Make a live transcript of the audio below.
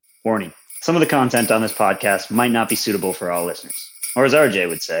Warning. Some of the content on this podcast might not be suitable for all listeners. Or as RJ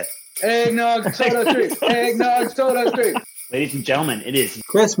would say, Eggnog Soda Street. Eggnog Soda Street. ladies and gentlemen, it is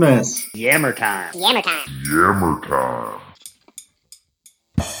Christmas. Yammer time. Yammer time. Yammer time.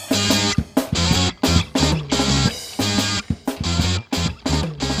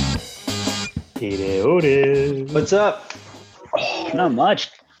 What's up? Not much.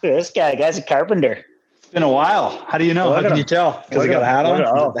 Look at this guy. Guy's a carpenter. It's been a while. How do you know? Look How at can him. you tell? Because I Look got a hat at on? him.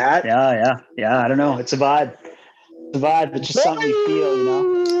 Look at- Is it the hat? Yeah. I don't know. It's a vibe. It's a vibe. It's just something you feel, you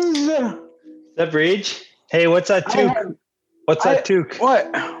know? Is that Breach? Hey, what's that toque? What's that toque? What?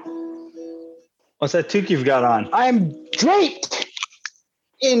 What's that toque you've got on? I'm draped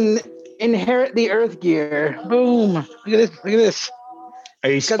in Inherit the Earth gear. Boom. Look at this. Look at this. Are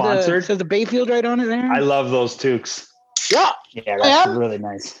you sponsored? Says the Bayfield right on it there. I love those toques. Yeah. Yeah, that's am. really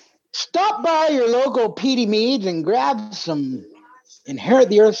nice. Stop by your local PD Meads and grab some Inherit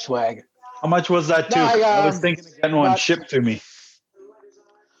the Earth swag. How much was that No, toque? I, I was thinking of getting one got- shipped to me.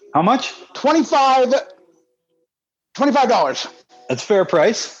 How much? $25. That's fair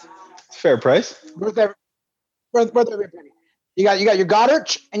price. It's fair price. Worth every penny. You got your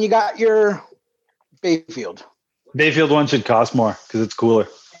Goddard and you got your Bayfield. Bayfield one should cost more because it's cooler.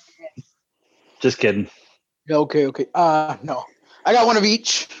 Just kidding. Okay. No. I got one of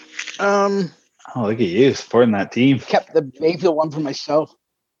each. Oh, look at you supporting that team. Kept the Bayfield one for myself.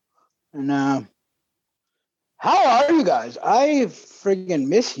 And how are you guys? I friggin'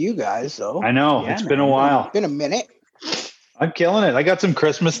 miss you guys though. I know. Yeah, It's man. been a while. Been a minute. I'm killing it. I got some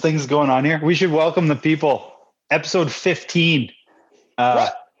Christmas things going on here. We should welcome the people. Episode 15.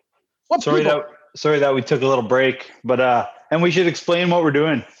 What Sorry people? that we took a little break, but and we should explain what we're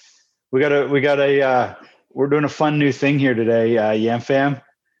doing. We're doing a fun new thing here today, Yam Fam.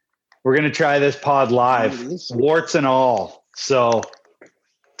 We're gonna try this pod live, warts and all. So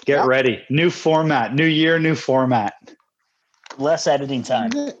get ready. New format, new year, new format. Less editing time.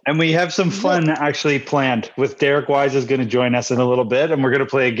 And we have some fun actually planned with Derek Wise is going to join us in a little bit, and we're going to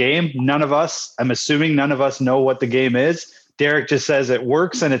play a game. I'm assuming none of us know what the game is. Derek just says it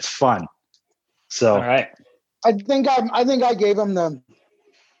works and it's fun. So, All right. I think I gave him the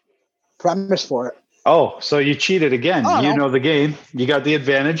premise for it. oh, so you cheated again. Oh, You no. know the game. You got the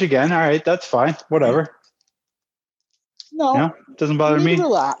advantage again. All right, that's fine. Whatever. No, No, doesn't bother you need me. to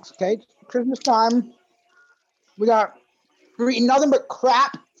relax, okay? Christmas time. We're eating nothing but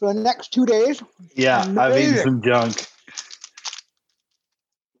crap for the next 2 days. Yeah, I've eaten Amazing. some junk.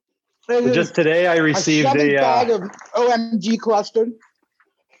 But just today, I received a bag a. of OMG clustered.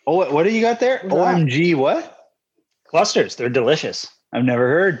 Oh, what do you got there? What's that? OMG, what? Clusters. They're delicious. I've never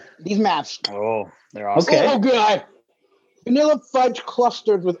heard. These maps. Oh, they're awesome. Okay. Oh, good. Vanilla fudge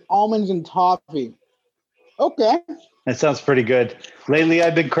clustered with almonds and toffee. Okay. That sounds pretty good. Lately,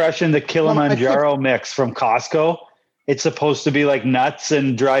 I've been crushing the Kilimanjaro mix from Costco. It's supposed to be like nuts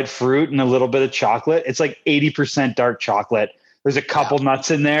and dried fruit and a little bit of chocolate. It's like 80% dark chocolate. There's a couple nuts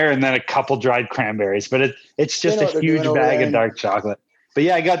in there and then a couple dried cranberries, but it's just They know a what they're huge doing over bag there. of dark chocolate. But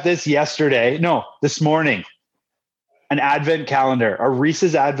yeah, I got this this morning, an advent calendar, a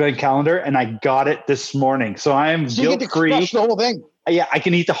Reese's advent calendar, and I got it this morning. So I am So you get to guilt-free. crush the whole thing. Yeah, I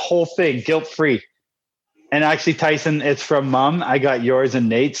can eat the whole thing guilt-free. And actually, Tyson, it's from Mom. I got yours and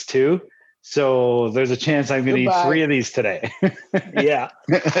Nate's too. So there's a chance I'm going to eat Goodbye. 3 of these today. Yeah.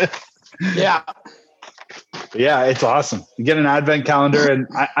 Yeah. Yeah, it's awesome. You get an advent calendar, and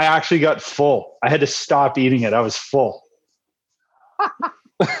I actually got full. I had to stop eating it. I was full.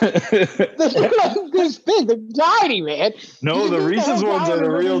 This big, they're tiny, man. No, the Reese's ones are the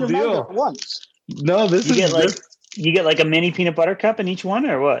real deal. Once. No, this You is get you get like a mini peanut butter cup in each one,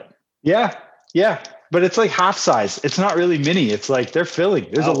 or what? yeah. But it's like half size. It's not really mini. It's like they're filling.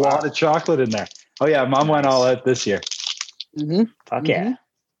 There's a lot of chocolate in there. Oh yeah, Mom went all out this year. Mm-hmm. Fuck yeah.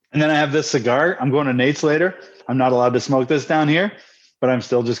 And then I have this cigar. I'm going to Nate's later. I'm not allowed to smoke this down here, but I'm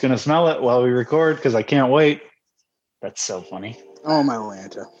still just going to smell it while we record because I can't wait. That's so funny. Oh my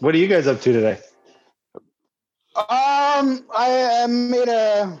Lanta. What are you guys up to today? I made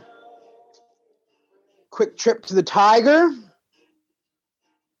a quick trip to the Tiger.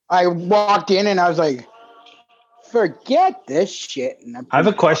 I walked in and I was like, forget this shit. And I have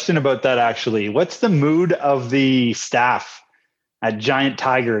a question about that actually. What's the mood of the staff at Giant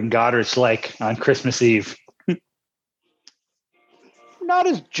Tiger in Goddard's Lake on Christmas Eve? Not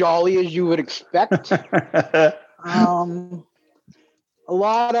as jolly as you would expect. A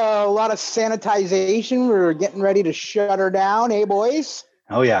lot of sanitization. We're getting ready to shut her down, hey boys.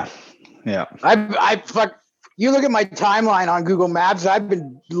 Oh yeah. I fuck. You look at my timeline on Google Maps. I've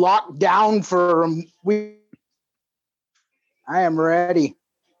been locked down for a week. I am ready.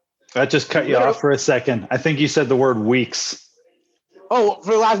 That just cut you off for a second. I think you said the word weeks. Oh,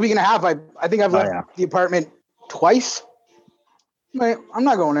 for the last week and a half, I think I've left the apartment twice. I'm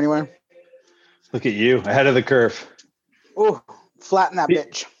not going anywhere. Look at you, ahead of the curve. Oh, flatten that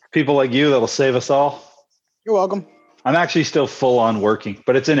bitch. People like you that'll save us all. You're welcome. I'm actually still full on working,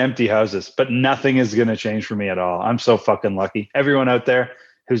 but it's in empty houses. But nothing is going to change for me at all. I'm so fucking lucky. Everyone out there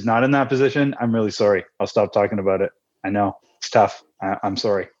who's not in that position, I'm really sorry. I'll stop talking about it. I know it's tough. I'm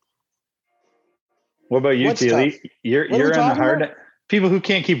sorry. What about you, Teely? You're in the hard. People who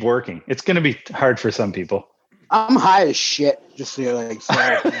can't keep working. It's going to be hard for some people. I'm high as shit. Just so you're like,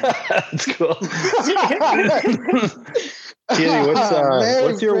 that's cool. Teely,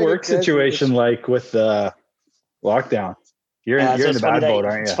 what's your work situation like with lockdown? You're in the bad boat,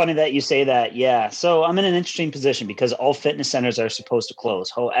 aren't you? It's funny that you say that. Yeah. So I'm in an interesting position because all fitness centers are supposed to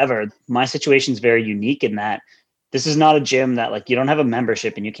close. However, my situation is very unique in that this is not a gym that like you don't have a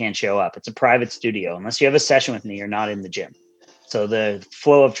membership and you can't show up. It's a private studio. Unless you have a session with me, you're not in the gym. So the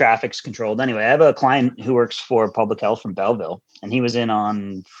flow of traffic is controlled. Anyway, I have a client who works for public health from Belleville, and he was in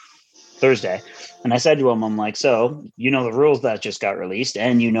on Thursday. And I said to him, I'm like, so you know the rules that just got released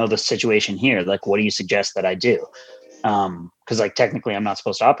and you know the situation here. Like, what do you suggest that I do? Because like technically I'm not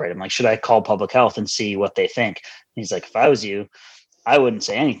supposed to operate. I'm like, should I call public health and see what they think? And he's like, if I was you, I wouldn't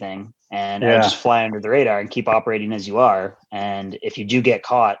say anything. And I would just fly under the radar and keep operating as you are. And if you do get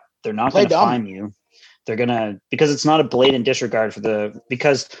caught, they're not going to fine you. They're going to, because it's not a blatant disregard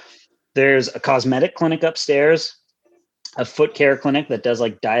because there's a cosmetic clinic upstairs, a foot care clinic that does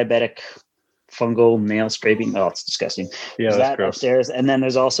like diabetic fungal nail scraping. Oh, it's disgusting. Yeah, there's that gross. Upstairs. And then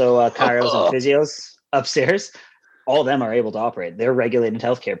there's also chiros and physios upstairs. All of them are able to operate. They're regulated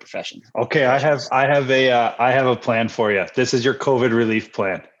healthcare profession. Okay. I have a plan for you. This is your COVID relief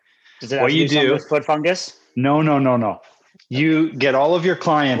plan. Does it have to do with foot fungus? No. You get all of your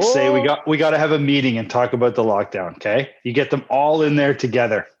clients, say we got to have a meeting and talk about the lockdown. Okay. You get them all in there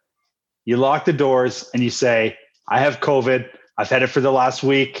together. You lock the doors and you say, I have COVID. I've had it for the last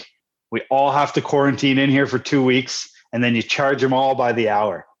week. We all have to quarantine in here for 2 weeks. And then you charge them all by the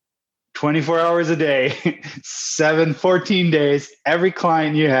hour, 24 hours a day, 14 days, every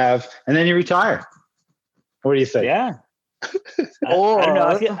client you have, and then you retire. What do you think? Yeah. I don't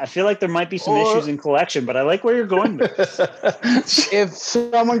know. I feel like there might be some issues in collection, but I like where you're going with this. If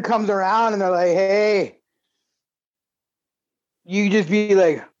someone comes around and they're like, hey, you just be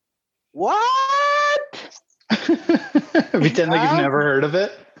like, what? Pretend like you've never heard of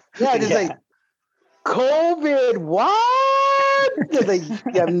it. Yeah, just like COVID, what? Like,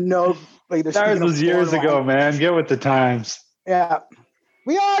 you have no, like, that was years ago, man. Get with the times. Yeah.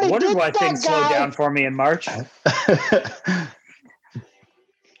 We already wondered why things slowed down for me in March.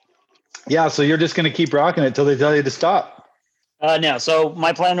 Yeah, so you're just going to keep rocking it till they tell you to stop. No. So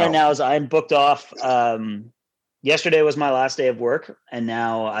my plan right now is I'm booked off. Yesterday was my last day of work, and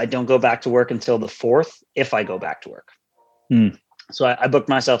now I don't go back to work until the 4th if I go back to work. So I booked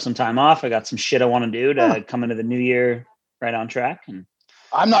myself some time off. I got some shit I want to do to come into the new year right on track. And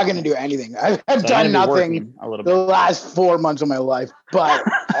I'm not going to do anything. I've done nothing the last 4 months of my life, but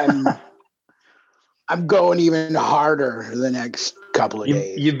I'm going even harder the next couple of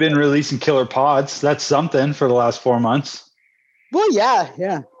days. You've been releasing killer pods. That's something for the last 4 months. Well, yeah.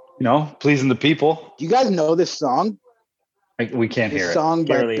 You know, pleasing the people. Do you guys know this song? We can't hear it. Song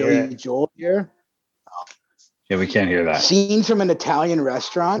by Billy Joel here. Yeah, we can't hear that. Scenes from an Italian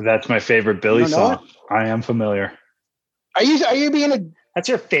restaurant. That's my favorite Billy song. I am familiar. Are you being a... That's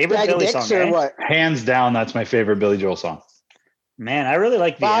your favorite Billy song, or what? Hands down, that's my favorite Billy Joel song. Man, I really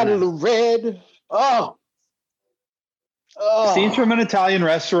like Bottle of Red. Oh. Scenes from an Italian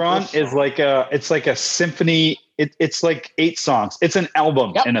Restaurant is like a symphony. It's like 8 songs. It's an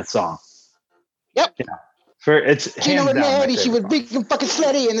album in a song. Yep. Yeah. It's Gina Ricci, she was big and fucking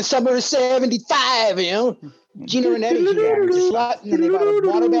slutty in the summer of '75, you know. Gina Ricci, she was a slut, and then they bought a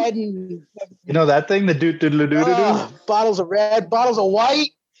water bed and you know that thing, the bottles of red, bottles of white.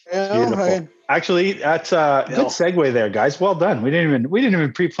 You know? Actually, that's a good segue there, guys. Well done. We didn't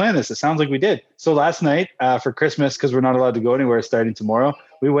even pre-plan this. It sounds like we did. So last night for Christmas, because we're not allowed to go anywhere starting tomorrow,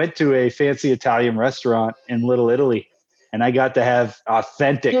 we went to a fancy Italian restaurant in Little Italy, and I got to have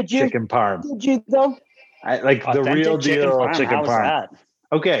authentic chicken parm. Did you though? The real deal chicken parm.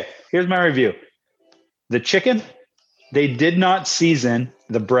 Okay, here's my review. The chicken, they did not season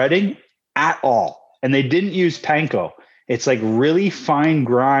the breading at all, and they didn't use panko. It's like really fine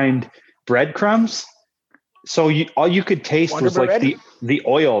grind breadcrumbs. So all you could taste was like the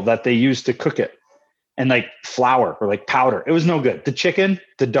oil that they used to cook it, and like flour or like powder. It was no good. The chicken,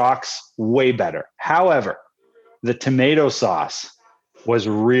 the docks, way better. However, the tomato sauce was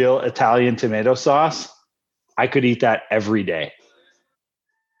real Italian tomato sauce, I could eat that every day.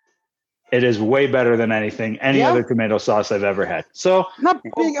 It is way better than any other tomato sauce I've ever had. So I'm not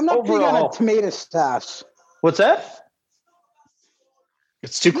big on a tomato sauce. What's that?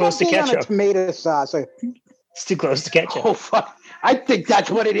 It's too close to ketchup. On a tomato sauce. It's too close to ketchup. Oh fuck! I think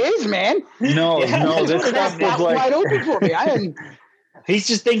that's what it is, man. No, this stuff was like wide open for me. He's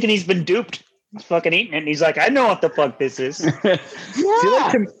just thinking he's been duped. He's fucking eating it, and he's like, I know what the fuck this is. Do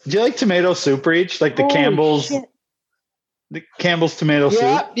you like tomato soup, Reach? Like the Campbell's, the Campbell's tomato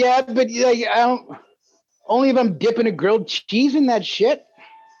soup? Yeah, but like I don't. Only if I'm dipping a grilled cheese in that shit.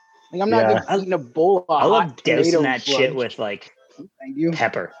 Like I'm not eating a bowl of I love hot dousing that shit with like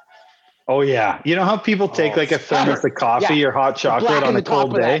pepper. Oh yeah, you know how people take like a thermos of coffee or hot chocolate on a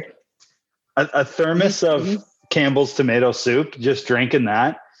cold day? A thermos of Campbell's tomato soup, just drinking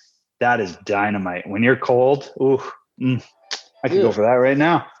that is dynamite. When you're cold, I could go for that right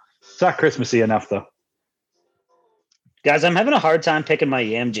now. It's not Christmassy enough though. Guys, I'm having a hard time picking my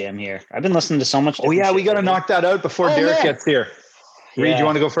yam jam here. I've been listening to so much. We got to knock that out before Derek gets here. Reed, you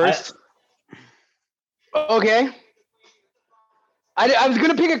want to go first? Okay. I was going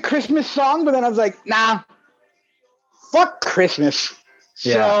to pick a Christmas song, but then I was like, nah, fuck Christmas.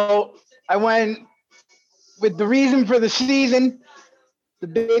 Yeah. So I went with the reason for the season, the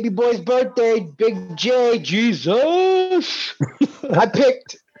baby boy's birthday, Big J, Jesus. I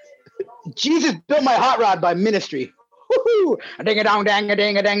picked Jesus Built My Hot Rod by Ministry. Woohoo! A ding a dong dang a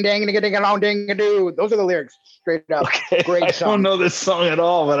ding a dang dang a ding a long ding a doo. Those are the lyrics. Straight up. Okay. Great song. I don't know this song at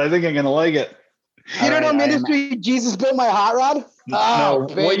all, but I think I'm gonna like it. You don't know Ministry, Jesus Built My Hot Rod? No,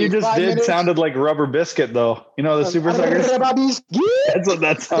 what you just did sounded like Rubber Biscuit, though. You know the Super Suckers? That's what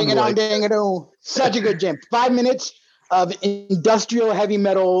that sounds like. Ding a dong. Such a good jam. 5 minutes of industrial heavy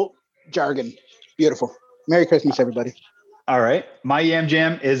metal jargon. Beautiful. Merry Christmas, everybody. All right. My Yam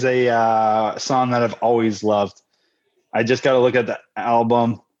Jam is a song that I've always loved. I just got to look at the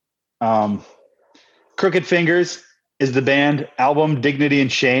album. Crooked Fingers is the band, album Dignity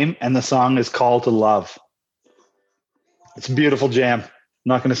and Shame, and the song is Call to Love. It's a beautiful jam. I'm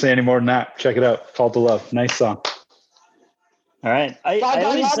not going to say any more than that. Check it out. Call to Love. Nice song. All right.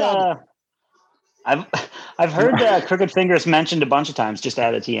 I've heard Crooked Fingers mentioned a bunch of times, just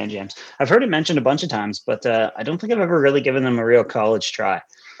out of TN Jams. I've heard it mentioned a bunch of times, but I don't think I've ever really given them a real college try.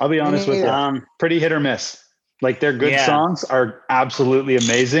 I'll be honest with you. Pretty hit or miss. Like their good songs are absolutely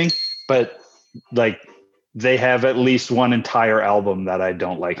amazing, but like they have at least one entire album that I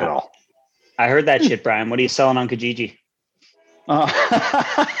don't like at all. I heard that shit, Brian. What are you selling on Kijiji?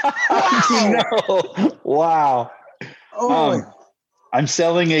 Wow. I'm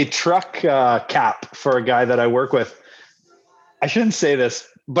selling a truck cap for a guy that I work with. I shouldn't say this,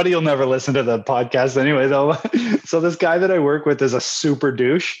 but he'll never listen to the podcast anyway, though. So this guy that I work with is a super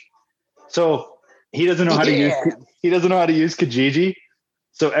douche. So he doesn't know how to use. He doesn't know how to use Kijiji.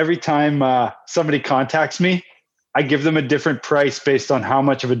 So every time somebody contacts me, I give them a different price based on how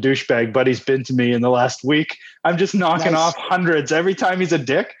much of a douchebag Buddy's been to me in the last week. I'm just knocking off hundreds every time he's a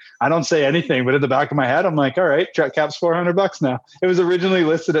dick. I don't say anything, but in the back of my head, I'm like, all right, truck cap's $400 now. It was originally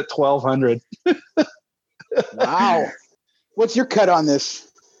listed at $1,200. Wow. What's your cut on this?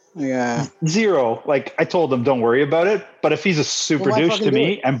 Yeah. 0. Like I told him, don't worry about it. But if he's a super douche to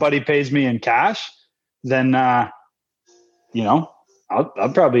me and Buddy pays me in cash, then, I'll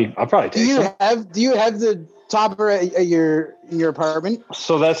probably take it. Do you have the topper at your apartment?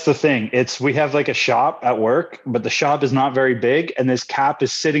 So that's the thing. We have like a shop at work, but the shop is not very big, and this cap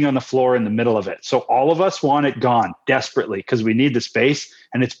is sitting on the floor in the middle of it. So all of us want it gone desperately because we need the space,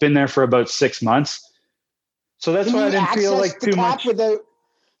 and it's been there for about 6 months. So that's why I didn't feel like too much. I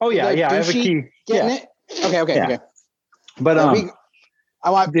have a key. It? Okay. But I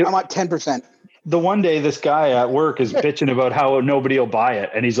want 10%. The one day this guy at work is bitching about how nobody will buy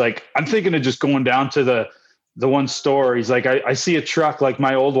it. And he's like, I'm thinking of just going down to the one store. He's like, I see a truck like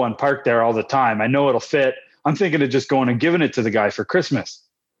my old one parked there all the time. I know it'll fit. I'm thinking of just going and giving it to the guy for Christmas.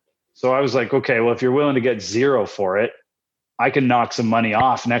 So I was like, okay, well, if you're willing to get 0 for it, I can knock some money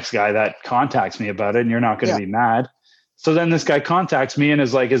off next guy that contacts me about it, and you're not going to be mad. So then this guy contacts me and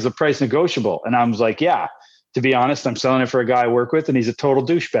is like, is the price negotiable? And I was like, yeah. To be honest, I'm selling it for a guy I work with, and he's a total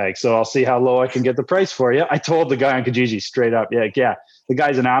douchebag. So I'll see how low I can get the price for you. I told the guy on Kijiji straight up, the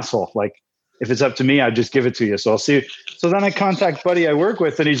guy's an asshole. Like, if it's up to me, I'd just give it to you. So I'll see. So then I contact Buddy I work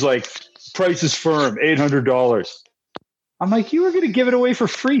with, and he's like, price is firm, $800. I'm like, you were going to give it away for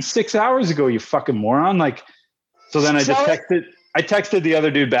free 6 hours ago, you fucking moron. Like, so then I texted the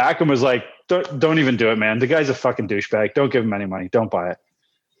other dude back and was like, don't even do it, man. The guy's a fucking douchebag. Don't give him any money. Don't buy it.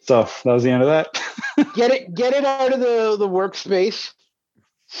 So that was the end of that. Get it out of the workspace.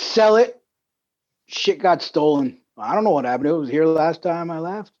 sell it. Shit got stolen. I don't know what happened. It was here last time I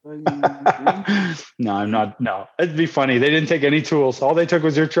left. No, I'm not. No, it'd be funny. They didn't take any tools. All they took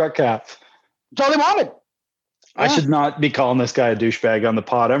was your truck cap. That's all they wanted. I should not be calling this guy a douchebag on the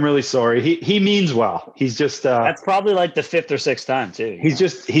pod. I'm really sorry. He means well. He's just that's probably like the 5th or 6th time too. He's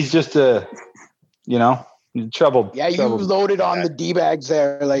just a troubled. Yeah, you loaded on the D-bags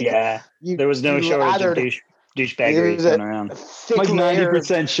there. Like there was no shortage of douchebaggery going around. Like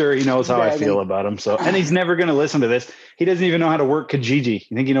 90% sure he knows how I feel about him. So, and he's never going to listen to this. He doesn't even know how to work Kijiji.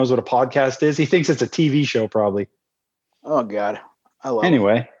 You think he knows what a podcast is? He thinks it's a TV show, probably. Oh God, I love.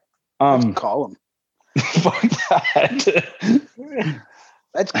 Anyway, let's call him. Fuck that.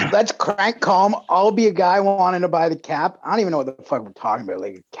 Let's crank call him. I'll be a guy wanting to buy the cap. I don't even know what the fuck we're talking about.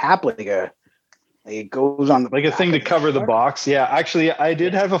 Like a cap, like it goes on the like a thing to cover the box. Yeah, actually, I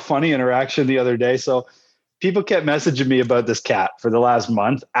did have a funny interaction the other day. So people kept messaging me about this cat for the last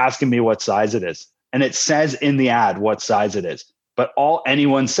month, asking me what size it is. And it says in the ad what size it is. But all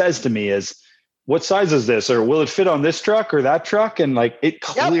anyone says to me is, what size is this? Or will it fit on this truck or that truck? And like it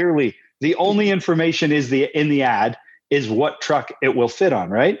clearly, the only information is in the ad is what truck it will fit on,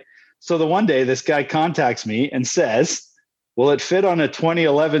 right? So the one day this guy contacts me and says, will it fit on a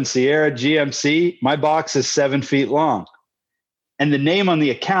 2011 Sierra GMC? My box is 7 feet long. And the name on the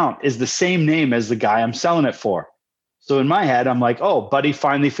account is the same name as the guy I'm selling it for. So in my head, I'm like, oh, buddy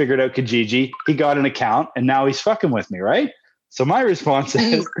finally figured out Kijiji. He got an account and now he's fucking with me, right? So my response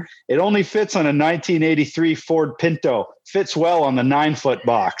is, it only fits on a 1983 Ford Pinto. Fits well on the 9-foot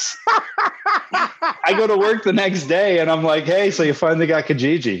box. I go to work the next day and I'm like, hey, so you finally got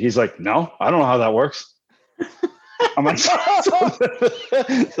Kijiji? He's like, no, I don't know how that works. I'm like, so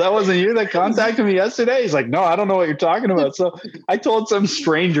that wasn't you that contacted me yesterday? He's like, no, I don't know what you're talking about. So I told some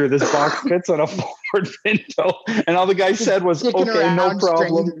stranger this box fits on a Ford Pinto. And all the guy said was, okay, no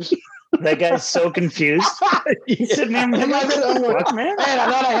problem. That guy's so confused. He's sitting there, man. I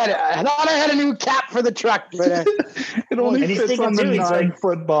thought I had a new cap for the truck, but it only fits on the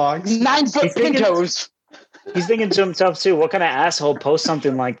 9-foot box. 9-foot Pintos. He's thinking to himself too, what kind of asshole posts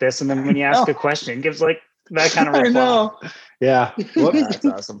something like this? And then when you ask a question, gives like that kind of reply. I know. Yeah. That's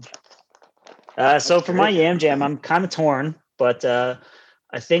awesome. So for my Yam Jam, I'm kind of torn, but I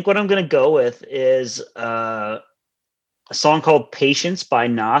think what I'm going to go with is a song called Patience by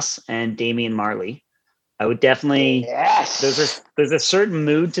Nas and Damian Marley. I would definitely, there's a certain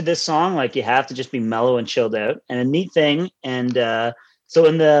mood to this song. Like you have to just be mellow and chilled out, and a neat thing. And so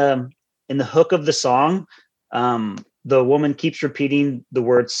in the hook of the song, the woman keeps repeating the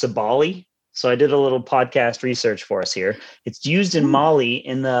word Sabali. So I did a little podcast research for us here. It's used in Mali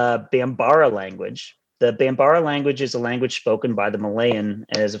in the Bambara language. The Bambara language is a language spoken by the Malayan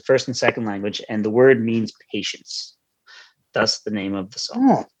as a first and second language, and the word means patience. That's the name of the song.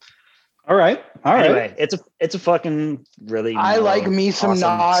 Oh. All right. Anyway, it's a fucking really. I like me some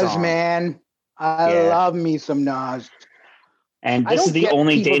awesome Nas, song. Man. I love me some Nas. And this is the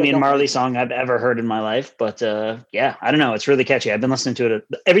only Damian Marley song I've ever heard in my life. But yeah, I don't know. It's really catchy. I've been listening to it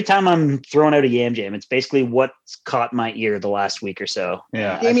every time I'm throwing out a Yam Jam. It's basically what's caught my ear the last week or so.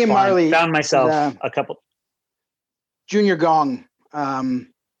 Yeah, Damian Marley found myself a couple. Junior Gong, got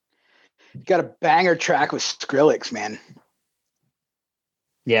a banger track with Skrillex, man.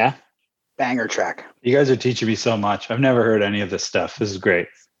 Yeah, banger track. You guys are teaching me so much. I've never heard any of this stuff. This is great.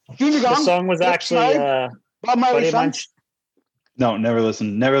 Junior Gong. The song was actually Bob Marley's son. No, never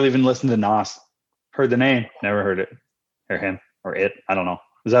listened. Never even listened to Nas. Heard the name, never heard it, or him, or it. I don't know.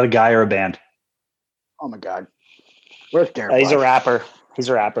 Is that a guy or a band? Oh my God, where's Darren? He's a rapper.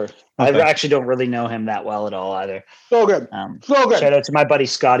 Okay. I actually don't really know him that well at all either. So good. So good. Shout out to my buddy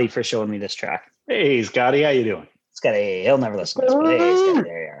Scotty for showing me this track. Hey, Scotty, how you doing? Scotty, he'll never listen to this, but hey, Scotty,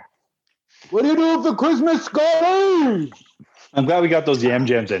 there you are. What do you do for Christmas, Scotty? I'm glad we got those Yam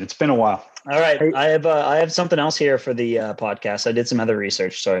Jams in. It's been a while. All right, hey. I have something else here for the podcast. I did some other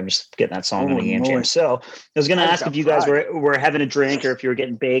research, so I'm just getting that song on the Yam Jam. So I was going to ask if you guys were having a drink or if you were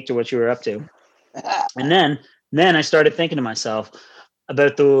getting baked or what you were up to. And then I started thinking to myself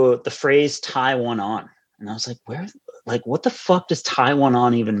about the phrase "tie one on," and I was like, what the fuck does "tie one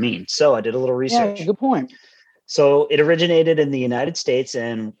on" even mean? So I did a little research. Yeah, good point. So it originated in the United States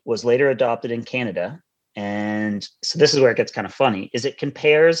and was later adopted in Canada. And so this is where it gets kind of funny, is it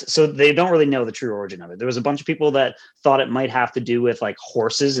compares. So they don't really know the true origin of it. There was a bunch of people that thought it might have to do with like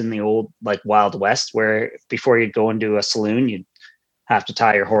horses in the old, like Wild West, where before you'd go into a saloon, you'd have to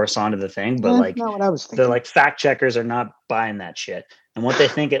tie your horse onto the thing. But like, not what I was thinking. The like fact checkers are not buying that shit. And what they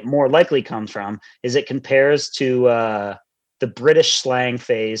think it more likely comes from is it compares to the British slang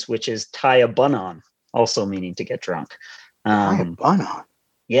phase, which is tie a bun on, also meaning to get drunk. Tie a bun on.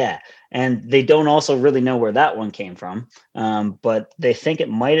 Yeah. And they don't also really know where that one came from. But they think it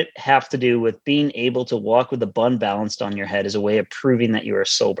might have to do with being able to walk with a bun balanced on your head as a way of proving that you are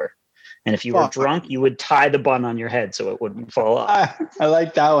sober. And if you were drunk, you would tie the bun on your head so it wouldn't fall off. I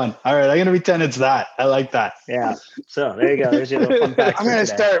like that one. All right, I'm gonna pretend it's that. I like that. Yeah. So there you go. There's your little fun fact. I'm gonna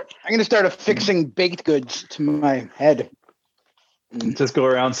start affixing baked goods to my head. Just go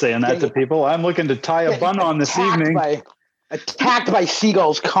around saying that to people. I'm looking to tie a bun on this evening. Attacked by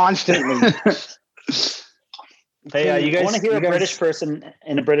seagulls constantly. Hey, you guys I want to hear a British person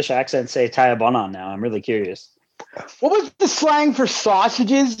in a British accent say tie a bun on now. I'm really curious. What was the slang for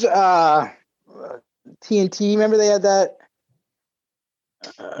sausages? TNT, remember they had that?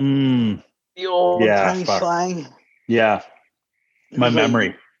 The old time slang. Yeah. My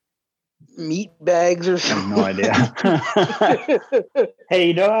memory. Meat bags or something. I have no idea. Hey,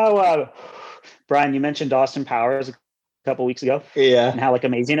 you know how, Brian, you mentioned Austin Powers a couple weeks ago? Yeah. And how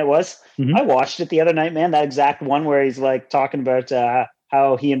amazing it was? Mm-hmm. I watched it the other night, man. That exact one where he's talking about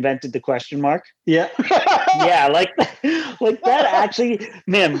how he invented the question mark. Yeah. Yeah, like that actually,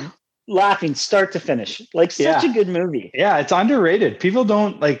 man, laughing start to finish. Such a good movie. Yeah, it's underrated. People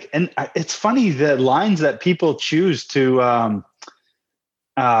don't and it's funny the lines that people choose to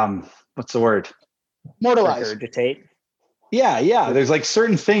what's the word? Mortalize. Regurgitate. Yeah. There's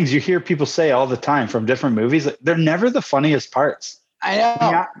certain things you hear people say all the time from different movies. They're never the funniest parts. I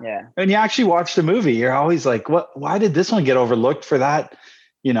know. Yeah. When you actually watch the movie, you're always like, why did this one get overlooked for that?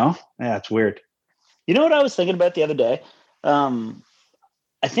 Yeah, it's weird. You know what I was thinking about the other day?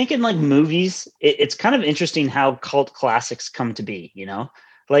 I think in movies, it's kind of interesting how cult classics come to be,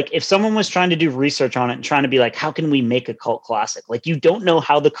 if someone was trying to do research on it and trying to be how can we make a cult classic? You don't know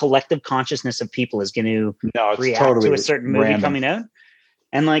how the collective consciousness of people is going to react to a certain movie coming out.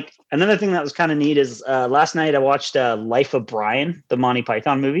 And another thing that was kind of neat is last night I watched Life of Brian, the Monty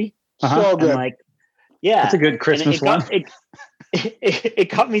Python movie. So good. And yeah, it's a good Christmas one. It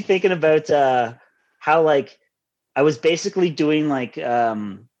got me thinking about how I was basically doing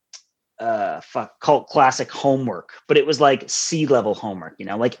cult classic homework, but it was C-level homework,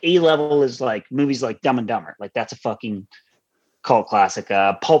 A-level is movies like Dumb and Dumber. That's a fucking cult classic.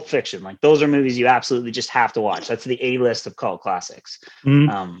 Pulp Fiction, those are movies you absolutely just have to watch. That's the A-list of cult classics.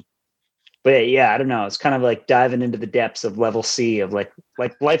 Mm-hmm. But yeah, I don't know. It's kind of diving into the depths of level C of Life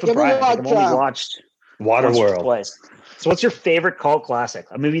of Brian. I've only watched Waterworld. So what's your favorite cult classic?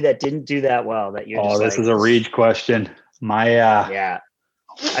 A movie that didn't do that well that you're this is a reach question. Yeah.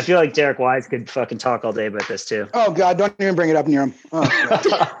 I feel like Derek Wise could fucking talk all day about this too. Oh God, don't even bring it up near him. Oh,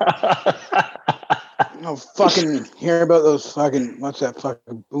 no fucking hear about those fucking what's that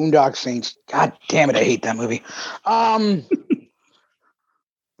fucking Boondock Saints? God damn it, I hate that movie.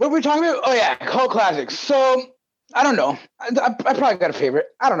 What were we talking about? Oh yeah, cult classics. So I don't know. I probably got a favorite.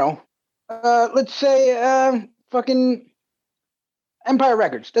 I don't know. Let's say fucking Empire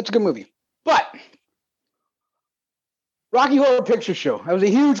Records. That's a good movie. But Rocky Horror Picture Show. That was a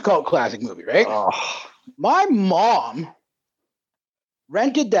huge cult classic movie, right? Oh. My mom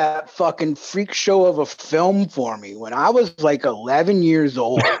rented that fucking freak show of a film for me when I was 11 years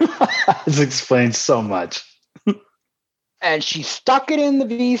old. This explains so much. And she stuck it in the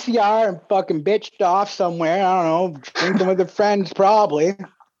VCR and fucking bitched off somewhere. I don't know, drinking with her friends probably. And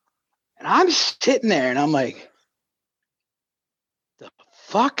I'm sitting there and I'm like, the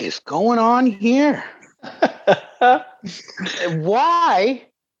fuck is going on here? Why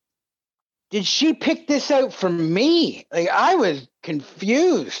did she pick this out for me? I was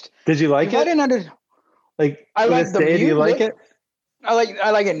confused. Did you like it? I didn't understand. I like the music. Do you like it? I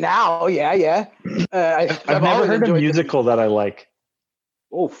like it now. Yeah. I've never heard a musical that I like.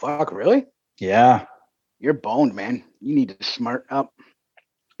 Oh fuck! Really? Yeah. You're boned, man. You need to smart up.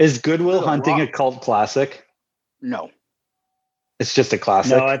 Is Good Will Hunting a cult classic? No. It's just a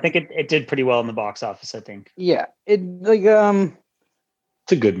classic. No, I think it did pretty well in the box office. I think. Yeah, it's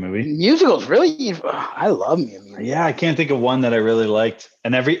a good movie. Musicals, really? I love musicals. Yeah, I can't think of one that I really liked,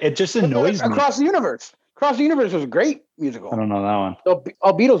 and it just annoys me. Across the Universe. Across the Universe was a great musical. I don't know that one.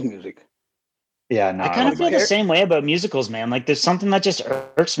 All Beatles music. Yeah, no. I kind of feel the same way about musicals, man. There's something that just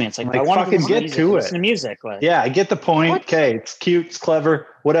irks me. It's I want to get to it. Listen to music. Yeah, I get the point. What? Okay, it's cute, it's clever,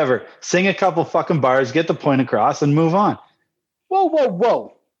 whatever. Sing a couple fucking bars, get the point across, and move on.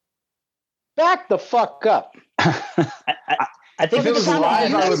 Whoa. Back the fuck up. I think if it was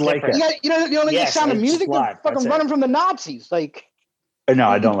live, I would like it. You don't like the sound of music? Fucking running from the Nazis. No,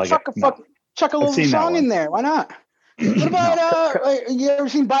 I don't like it. Chuck a little song in there. Why not? What about, you ever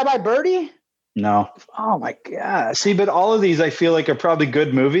seen Bye Bye Birdie? No. Oh my God. See, but all of these I feel are probably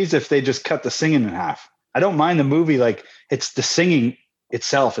good movies if they just cut the singing in half. I don't mind the movie. It's the singing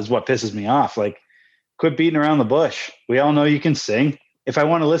itself is what pisses me off. Like, quit beating around the bush. We all know you can sing. If I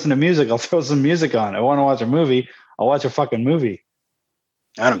want to listen to music, I'll throw some music on. I want to watch a movie, I'll watch a fucking movie.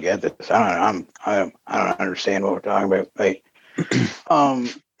 I don't get this. I don't understand what we're talking about. Like,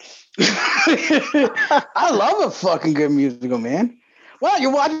 I love a fucking good musical, man. Well,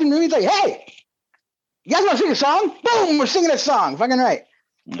 you're watching movies like, hey, you guys want to sing a song? Boom, we're singing a song. Fucking right.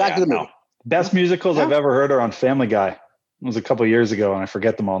 Back to the movie. Best musicals I've ever heard are on Family Guy. It was a couple years ago, and I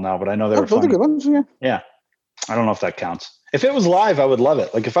forget them all now, but I know they were funny. Good ones, yeah. I don't know if that counts. If it was live, I would love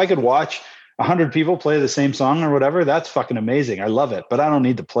it. Like if I could watch 100 people play the same song or whatever, that's fucking amazing. I love it, but I don't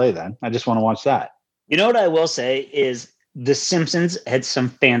need to play then. I just want to watch that. You know what I will say is The Simpsons had some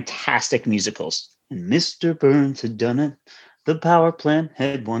fantastic musicals. And Mr. Burns had done it. The power plant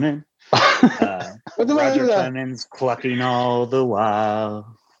had won it. Roger Clemens clucking all the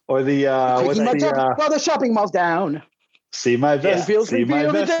while. Or the while the shopping mall's down. See my vest. See my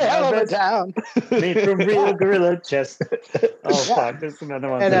vest. It's a hell of a town. Made from real gorilla chest. Oh fuck! There's another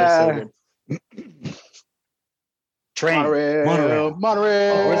one that's so good. Train. Monorail.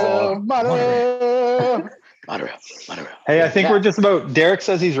 Hey, I think we're just about. Derek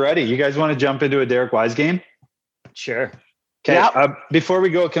says he's ready. You guys want to jump into a Derek Wise game? Sure. Okay. Yep. Before we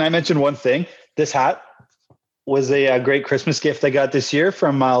go, can I mention one thing? This hat was a great Christmas gift I got this year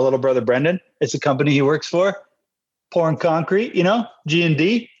from my little brother Brendan. It's a company he works for, Pouring Concrete. You know,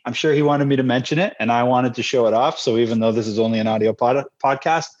 G&D. I'm sure he wanted me to mention it, and I wanted to show it off. So even though this is only an audio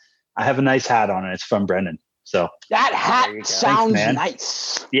podcast, I have a nice hat on it. It's from Brendan. So that hat sounds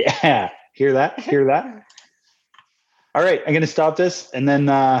nice. Yeah. Hear that? Hear that? All right. I'm going to stop this and then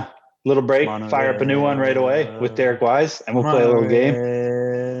little break, fire up a new one right away with Derek Wise, and we'll play a little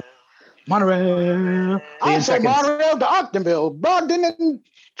game. Monorail. I say Monorail to Ogdenville, Bogdan, and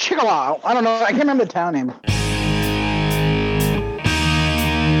Chickasaw. I don't know. I can't remember the town name.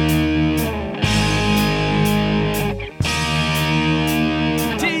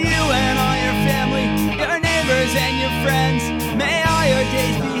 To you and all your family, your neighbors and your friends, may all your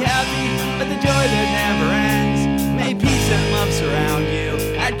days be happy, but the joy that never ends. May peace and love surround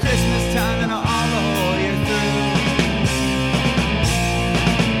you at Christmas time and all the whole year through.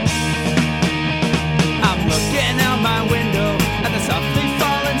 I'm looking out my window at the softly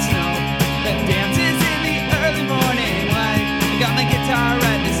falling snow that dances in the early morning light. I got my guitar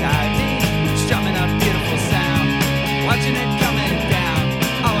right beside me, strumming a beautiful sound, watching it coming down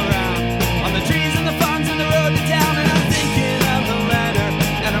all around on the trees and the farms and the road to town. And I'm thinking of the letter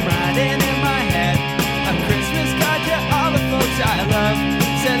that I'm writing in my head, a Christmas card to all the folks I love.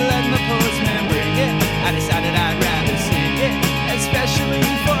 Said let the postman bring it. I decided I'd rather sing it, especially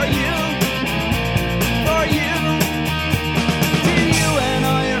for you, for you. To you and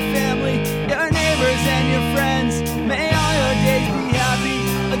all your family, your neighbors and your friends, may all your days be happy,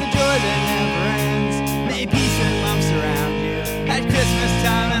 with the joy that never ends. May peace and love surround you at Christmas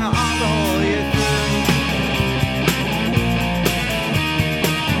time and all the whole year through.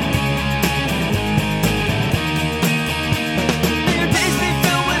 May your days be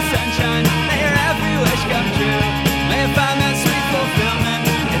filled with sunshine, may your every wish come true. May you find that sweet fulfillment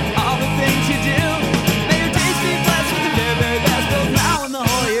in all the things you do. May your days be blessed with the very, very best, both now and the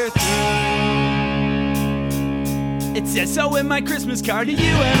whole year through. It says so in my Christmas card to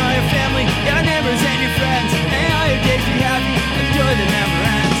you and all your family, your neighbors and your friends. May all your days be happy, with joy that never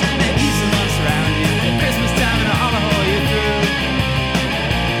ends. May peace and love surround you at Christmas time and all the whole year through.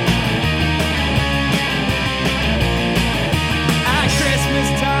 At Christmas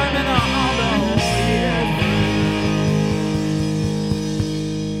time and all the whole year through.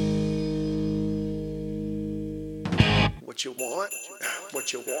 What you want?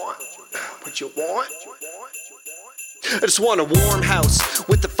 What you want? What you want? I just want a warm house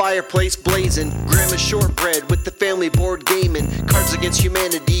with the fireplace blazing, grandma's shortbread with the family board gaming, Cards Against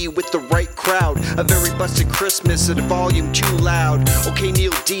Humanity with the right crowd, a very busted Christmas at a volume too loud. Okay,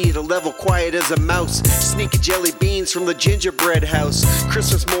 Neil D at a level quiet as a mouse, sneaky jelly beans from the gingerbread house.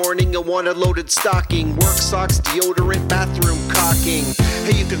 Christmas morning, I want a loaded stocking, work socks, deodorant, bathroom caulking.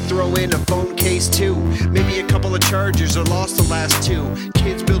 Hey, you can throw in a phone case too, maybe a couple of chargers, I lost the last two.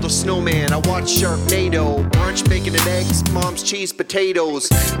 Kids build a snowman, I watch Sharknado, brunch bacon and eggs, mom's cheese potatoes.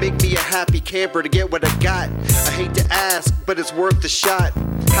 Make me a happy camper to get what I got. I hate to ask, but it's worth the shot.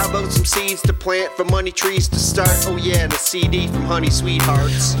 How about some seeds to plant for money trees to start? Oh yeah, and a CD from Honey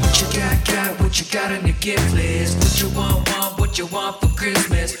Sweethearts. What you got, what you got on your gift list? What you want, what you want for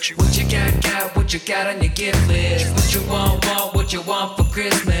Christmas? What you got, what you got on your gift list? What you want, what you want for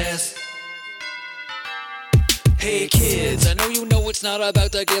Christmas? Hey kids, I know you know it's not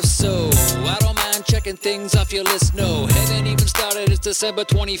about the gifts, so I don't mind checking things off your list. No, haven't even started, it's December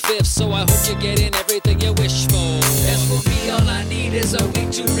 25th, so I hope you're getting everything you wish for. As for me, all I need is a week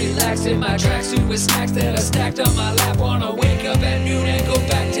to relax in my tracksuit with snacks that are stacked on my lap. Wanna wake up at noon and go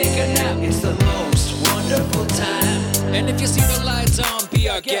back, take a nap. It's the most wonderful time. And if you see the lights on, be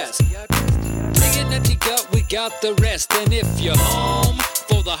our guest. Bring an empty cup, we got the rest. And if you're home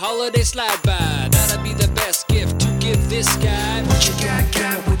for the holiday slide by, that'll be the best gift to give this guy. What you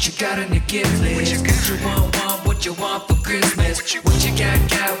got, what you got on your gift list? What you want, what you want for Christmas? What you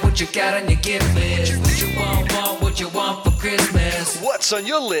got, what you got on your gift list? What you want, what you want for Christmas? What's on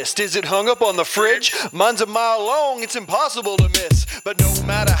your list? Is it hung up on the fridge? Mine's a mile long, it's impossible to miss. But no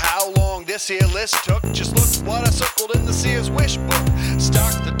matter how long this here list took, just look what I circled in the Sears wish book.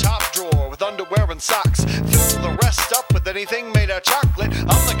 Stock the top drawer with underwear and socks. Fill the rest up with anything made of chocolate.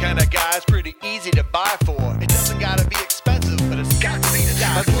 I'm the kind of guy it's pretty easy to buy for. It doesn't gotta be expensive, but it's got to be to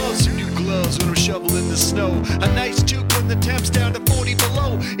die. I love some new gloves when I'm shoveling the snow. A nice toque when the temp's down to 40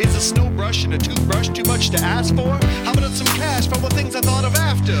 below. Is a snow brush and a toothbrush too much to ask for? How about some cash for the things I thought of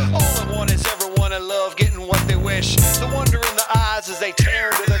after? All I want is everyone I love getting what they wish. The wonder in the eyes as they tear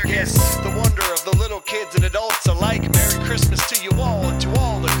into their gifts. The wonder of the little kids and adults alike. Merry Christmas to you all, and to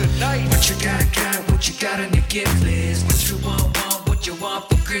all a good night. What you got, what you got on your gift list? What you want, what you want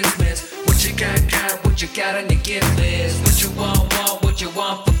for Christmas? What you got, what you got on your gift list? What you want, what you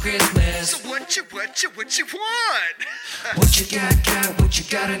want for Christmas? So what you want? What you got, what you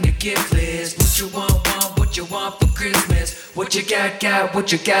got on your gift list? What you want, what you want for Christmas? What you got,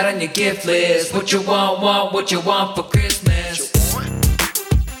 what you got on your gift list? What you want, what you want for Christmas?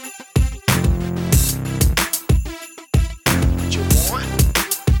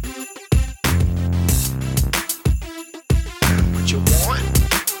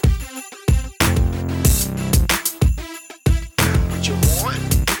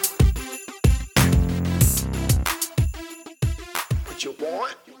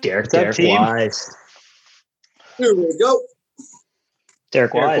 Derek team? Wise. Here we go.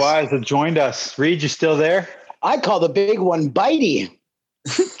 Derek Derek Wise. Wise has joined us. Reed, you still there? I call the big one Bitey.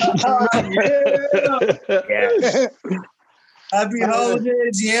 Yes. Happy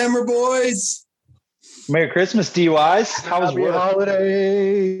holidays, Yammer boys. Merry Christmas, D Wise. How was Happy work?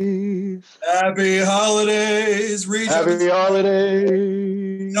 holidays. Happy holidays, Regis. Happy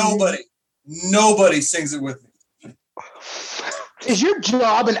holidays. Nobody sings it with me. Is your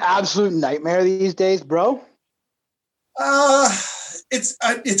job an absolute nightmare these days, bro? It's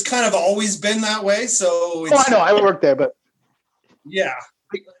kind of always been that way. So it's, Oh, I know. I work there, but yeah.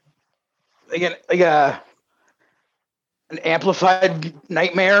 like an amplified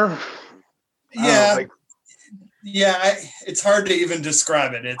nightmare. Yeah. Like, It's hard to even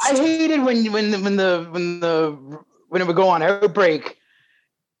describe it. I hated when it would go on Outbreak.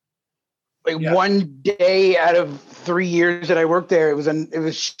 One day out of 3 years that I worked there, it was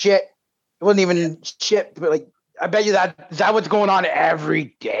shit. It wasn't even shit, but like I bet you is that what's going on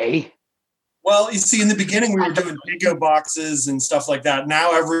every day? Well, you see, in the beginning we were doing takeout boxes and stuff like that.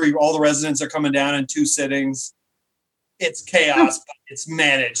 Now all the residents are coming down in 2 sittings. It's chaos, but it's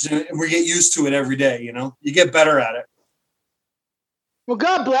managed, and we get used to it every day. You know, you get better at it. Well,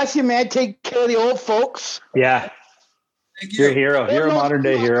 God bless you, man. Take care of the old folks. Yeah, Thank you. you're a hero. You're a modern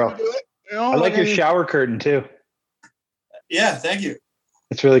day hero. I like your shower curtain too. Yeah, thank you.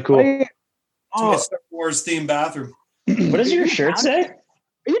 It's really cool. It's my Star Wars themed bathroom. What does your shirt say? Are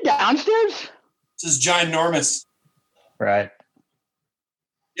you downstairs? This is ginormous. Right.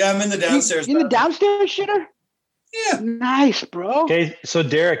 Yeah, I'm in the downstairs. You in the bathroom. downstairs shitter? Yeah. Nice, bro. Okay, so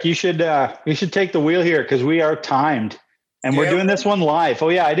Derek, you should take the wheel here because we are timed, and we're doing this one live. Oh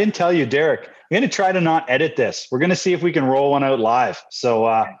yeah, I didn't tell you, Derek. I'm going to try to not edit this. We're going to see if we can roll one out live.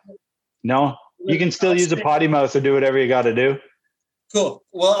 So no, you can still use a potty mouth or do whatever you got to do. Cool.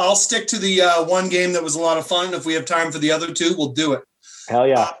 Well, I'll stick to the one game that was a lot of fun. If we have time for the other 2, we'll do it. Hell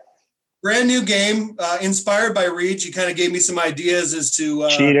yeah. Brand new game, inspired by Reach. He kind of gave me some ideas as to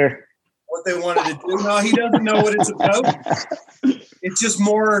Cheater. what they wanted to do. No, he doesn't know what it's about. It's just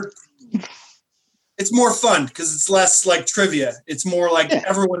more. It's more fun because it's less like trivia. It's more like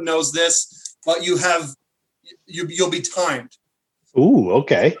everyone knows this, but you'll be timed. Ooh,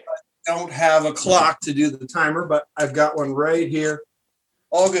 okay. I don't have a clock to do the timer, but I've got one right here.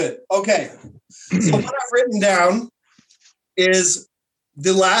 All good. Okay. So what I've written down is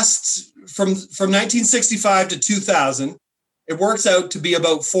the last from 1965 to 2000. It works out to be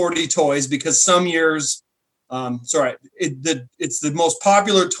about 40 toys because some years, it's the most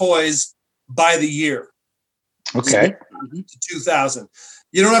popular toys by the year. Okay. To 2000.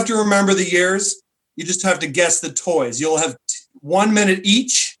 You don't have to remember the years. You just have to guess the toys. You'll have 1 minute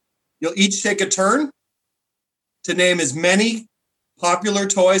each. You'll each take a turn to name as many popular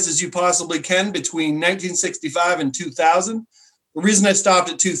toys as you possibly can between 1965 and 2000. The reason I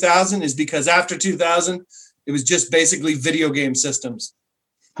stopped at 2000 is because after 2000, it was just basically video game systems.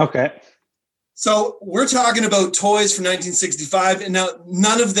 Okay. So we're talking about toys from 1965. And now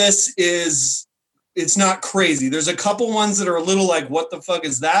none of this it's not crazy. There's a couple ones that are a little like, what the fuck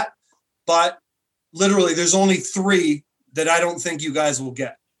is that? But literally there's only 3 that I don't think you guys will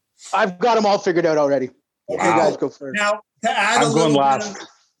get. I've got them all figured out already. Wow. You guys go first. Now, to add I'm a going little last. bit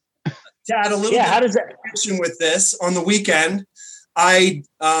how does that? of action with this, on the weekend, I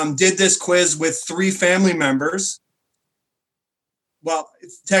did this quiz with 3 family members. Well,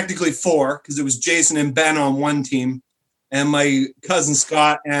 it's technically 4 because it was Jason and Ben on one team, and my cousin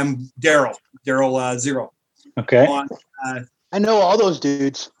Scott and Daryl 0. Okay. I know all those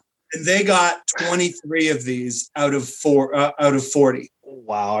dudes. And they got 23 of these out of 40.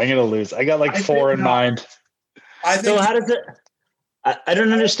 Wow, I'm gonna lose. I got like I 4 think in not. mind. I think So how does it? I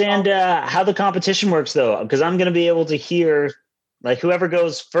don't understand how the competition works though, because I'm going to be able to hear like whoever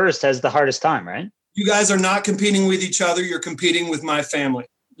goes first has the hardest time, right? you guys are not competing with each other. You're competing with my family.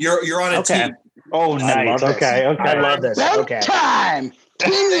 You're on a Okay. team. Oh, I nice. love this. Okay. I love this. About Okay. time.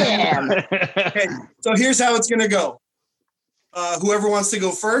 Damn. Okay, so here's how it's going to go. Whoever wants to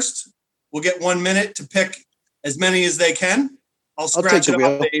go first will get 1 minute to pick as many as they can. I'll scratch take it the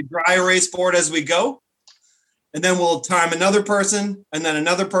off wheel. the dry erase board as we go. And then we'll time another person and then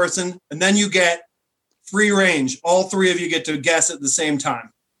another person. And then you get free range. All 3 of you get to guess at the same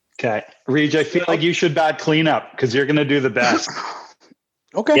time. Okay. Reg, I feel like you should bat cleanup because you're going to do the best.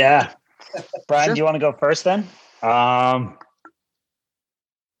 Okay. Yeah. Brian, Sure. do you want to go first then?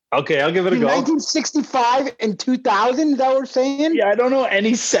 Okay, I'll give it a In go. 1965 and 2000, is that what we're saying? Yeah, I don't know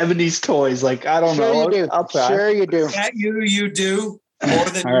any 70s toys. Like, I don't Sure know. you do. I'll try. Sure you do. That you do more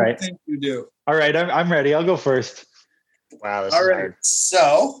than All you right. think you do. All right, I'm ready. I'll go first. Wow, this All is right. hard.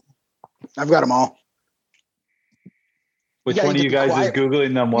 So I've got them all. Which guys one of get you to be guys is quiet.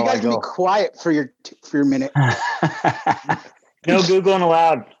 Googling them You while I guys can be go? quiet for your minute. No Googling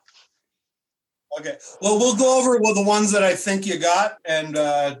allowed. okay. Well, we'll go over the ones that I think you got, and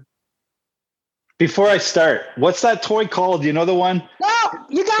Before I start, what's that toy called? You know the one? No,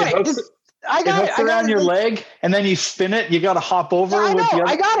 you got It it. hooks- Just, I It got it. hooks I got around it. your leg, and then you spin it. You got to hop over Yeah, I with the know.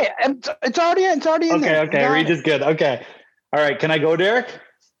 other. I got it. It's already in. It's already in Okay, there. okay. I got Reed it. is good. Okay. All right. Can I go, Derek?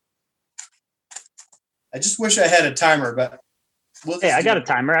 I just wish I had a timer, but we'll Hey, just I do got a it.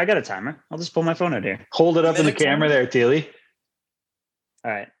 timer. I'll just pull my phone out here. Hold it up in the Minute camera there, Teely.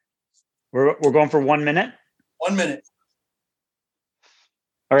 All right. We're going for 1 minute. 1 minute.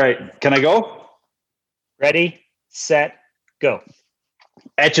 All right. Can I go? Ready, set, go.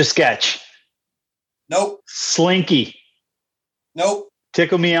 Etch a Sketch. Nope. Slinky. Nope.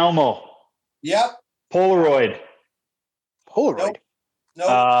 Tickle Me Elmo. Yep. Polaroid. Polaroid. Nope.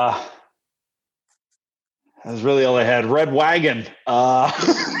 That was really all I had. Red Wagon.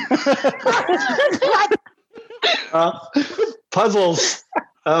 Puzzles.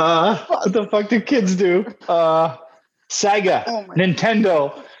 What the fuck do kids do? Sega. Oh my-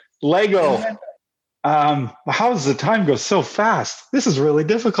 Nintendo. Lego. How does the time go so fast? This is really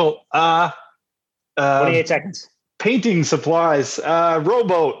difficult. 28 seconds. Painting supplies.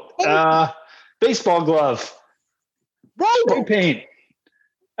 Rowboat. Baseball glove. Spray Robo. paint.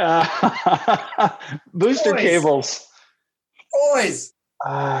 Booster Toys. cables.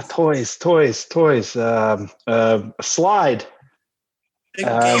 Toys. Toys. Slide. Big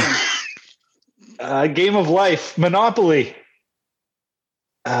Um, game. Game of Life. Monopoly.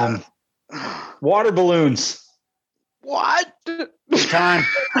 Water balloons. What? Time.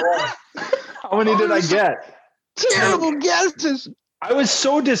 How many did I get? Terrible guesses. I was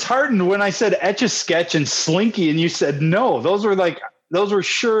so disheartened when I said Etch a Sketch and Slinky, and you said no. Those were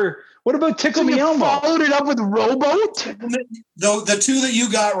sure. What about Tickle So Me you Elmo? followed it up with Rowboat? The 2 that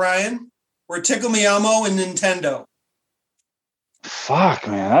you got, Ryan, were Tickle Me Elmo and Nintendo. Fuck,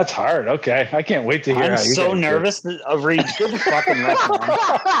 man, that's hard. Okay, I can't wait to hear. I'm how you so guys do. nervous of Reed. Good fucking luck,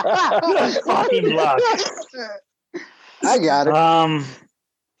 man. Good fucking luck. I got it.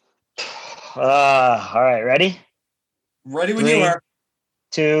 All right, ready? Ready when 3, you are.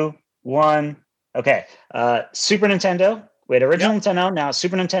 2, 1. Okay. Super Nintendo. Wait, original Nintendo. Now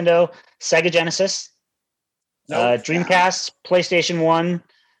Super Nintendo, Sega Genesis, Nope. Dreamcast, PlayStation 1,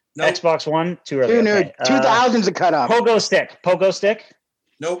 Nope. Xbox One. Too early. Dude, Okay. 2000's a cut off. Pogo stick.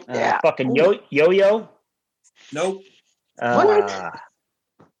 Nope. Yeah. Fucking yo-yo. Nope.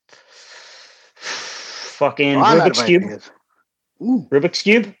 Fucking Oh, I'm out of Rubik's Cube. ideas. Ooh. Rubik's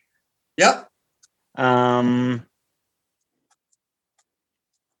Cube. Yep.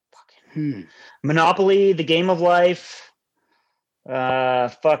 Monopoly, The Game of Life.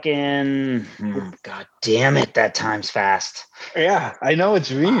 God damn it, that time's fast. Yeah, I know what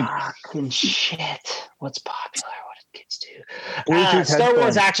you mean. Fucking shit. What's popular? What do kids do? Bluetooth Star Wars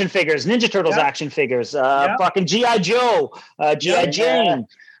headphones. action figures, Ninja Turtles action figures, fucking G.I. Joe, G.I. Jane.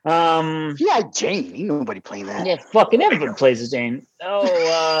 Yeah, Jane. Ain't nobody playing that. Yeah, fucking everybody plays as Jane.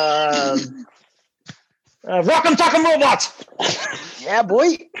 Rock'em Sock'em Robots. Yeah,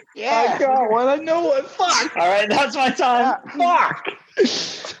 boy. Yeah. Well, I know what. Fuck. All right, that's my time. Fuck.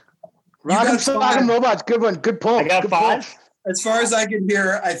 Rock'em got Sock'em five. Robots. Good one. Good pull. I got Good pull. 5. As far as I can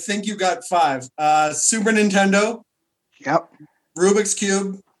hear, I think you got 5. Super Nintendo, Yep. Rubik's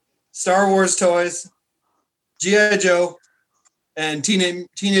Cube, Star Wars toys, G.I. Joe, and Teenage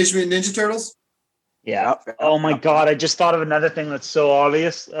Mutant Ninja Turtles. Yeah. Oh my God, I just thought of another thing that's so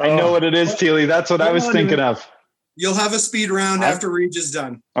obvious. I know what it is, Teely. That's what I was thinking of. You'll have a speed round after Reach is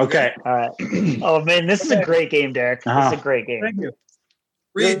done. Okay. All right. Oh man, this is a great game, Derek. This is a great game. Thank you. You're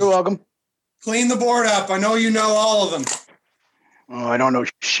Reach, welcome. clean the board up. I know you know all of them. Oh, I don't know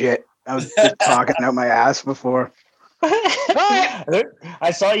shit. I was just talking out my ass before.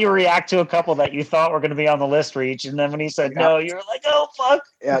 I saw you react to a couple that you thought were going to be on the list, Reach, and then when he said no, you were like, "Oh fuck!"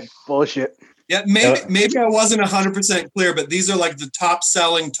 Yeah, bullshit. Yeah, maybe I wasn't 100% clear, but these are like the top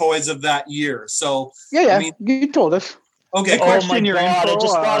selling toys of that year. So Yeah, I mean- you told us. okay, Oh my Question your God! I info,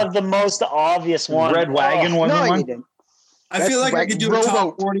 just thought of the most obvious one. Red Wagon wasn't No, you one? didn't. I feel like I That's could do a top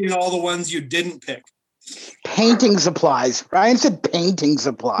Rowboat. 40 and all the ones you didn't pick. Painting supplies. Ryan said painting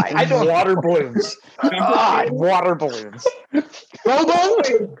supplies. I know water balloons. God. Water balloons. Rowboat.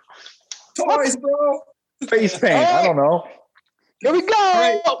 Toys, bro. Face paint. I don't know. Here we go.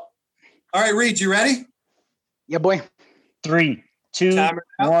 right. All right, Reed, you ready? Yeah, boy. 3, 2, Timer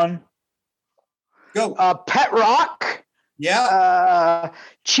out. 1. Go. Pet Rock. Yeah.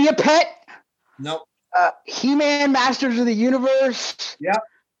 Chia Pet. No. He-Man Masters of the Universe. Yeah.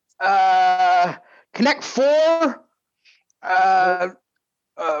 Connect 4.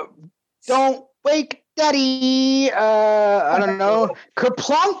 Don't Wake Daddy. I don't know.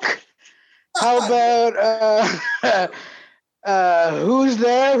 Kerplunk. How about Who's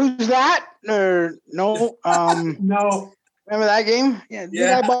There? Who's That? Or no. No. Remember that game? Yeah.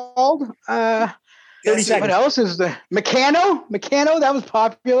 Yeah. Did I bald? 30 Yes, seconds. What else is the Meccano? Meccano, that was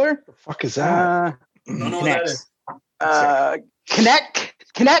popular. The fuck is that? I don't know what that is.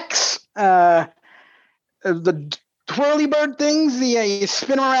 Connects. The twirly bird things. You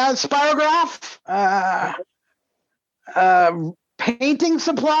spin around. Spirograph. Painting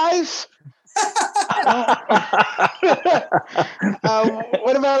supplies.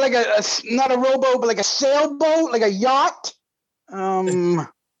 What about like a not a rowboat, but like a sailboat, like a yacht?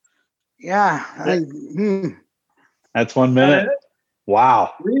 Yeah. That's 1 minute.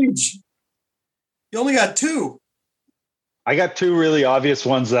 Wow. Reed, you only got 2. I got 2 really obvious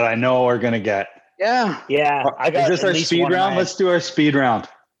ones that I know are going to get. Yeah. Yeah, I got. Is this at our least speed one in round? my Let's do our speed round.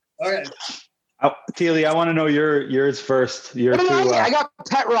 Okay. Oh, Teely, I want to know yours first. Your What did 2. I got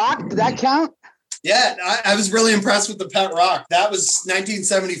Pet Rock. Did that count? Yeah, I was really impressed with the Pet Rock. That was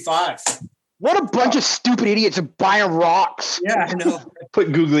 1975. What a bunch of stupid idiots are buying rocks. Yeah, I know.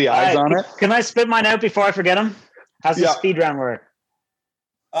 Put googly eyes All on right, it. Can I spit mine out before I forget them? How's the Yeah. speed round work?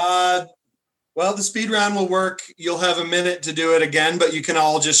 Well, the speed round will work. You'll have a minute to do it again, but you can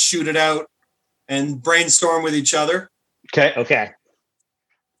all just shoot it out and brainstorm with each other. Okay. Okay.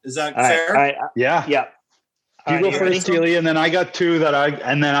 Is that All right. fair? All right. Yeah. Yeah. You All go right, first, Teely, and then I got 2 that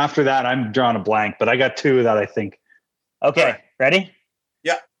and then after that, I'm drawing a blank, but I got 2 that I think. Okay. All right. Ready?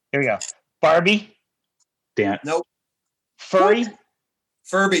 Yeah. Here we go. Barbie. Dan. Nope. Furry.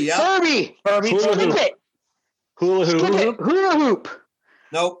 Furby, yeah. Furby. Furby. Hula Skip hoop. it. Hula Skip hoop. it. Hula hoop.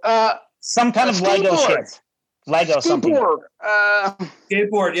 Nope. Some kind of Lego skateboard. shit. Lego something. Skateboard.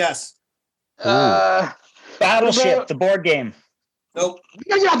 Skateboard, yes. Battleship. About- The board game. Nope.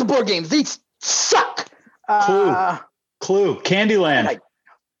 No, you're not the board games. These suck. Clue. Candyland.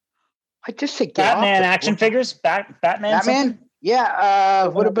 I just say get Batman off the action board. figures. Batman. Batman. something? Yeah.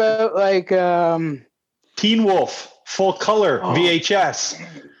 What about like Teen Wolf. Full color. Oh. VHS.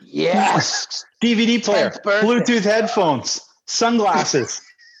 yes. DVD player. 10th birthday. Bluetooth headphones. Sunglasses.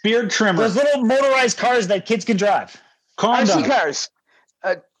 Beard trimmer. Those little motorized cars that kids can drive. RC Condom. cars.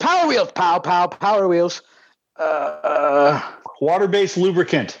 Power wheels. Power wheels. Water-based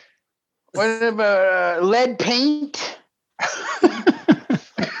lubricant. What about lead paint?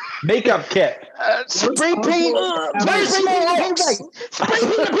 Makeup kit. Spray paint. Very Spray small paint in a paper bag. Spray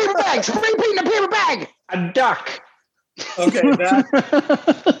paint in a paper bag. Spray paint in a paper bag. A duck. Okay, that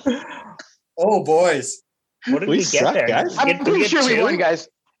Oh, boys. What did We we, get suck, there? guys. Did we I'm get- pretty we sure get we two? won, guys.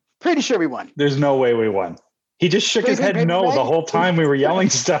 Pretty sure we won. There's no way we won. He just shook his head Paper no bag? the whole time we were yelling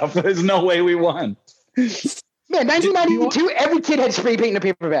stuff. There's no way we won. Man, 1992, every kid had spray paint in a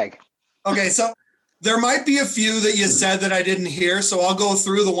paper bag. Okay, so there might be a few that you said that I didn't hear, so I'll go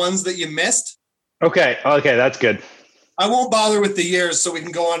through the ones that you missed. Okay, that's good. I won't bother with the years, so we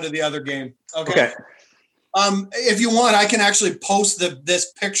can go on to the other game. Okay. If you want, I can actually post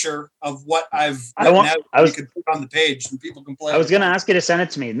this picture of what I've written out. You can put it on the page, and people can play. I was going to ask you to send it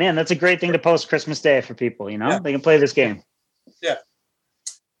to me. Man, that's a great thing to post Christmas Day for people. You know, Yeah. they can play this game. Yeah.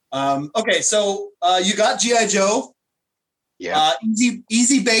 Okay, so you got G.I. Joe. Yeah.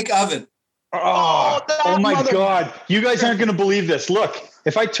 Easy bake oven. Oh my mother- God. You guys aren't going to believe this. Look,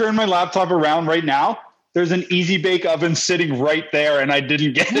 if I turn my laptop around right now, there's an Easy Bake Oven sitting right there, and I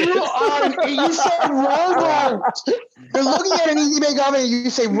didn't get it. You said Robo. You're looking at an Easy Bake Oven and you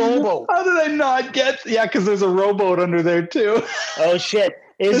say Robo. How did I not get? Yeah, because there's a rowboat under there too. Oh shit!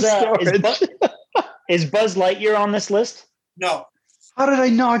 Is storage. is Buzz Lightyear on this list? No. How did I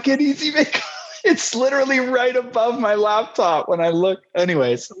not get Easy Bake? It's literally right above my laptop when I look.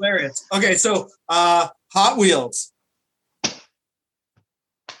 Anyways, Hilarious. Okay, so Hot Wheels.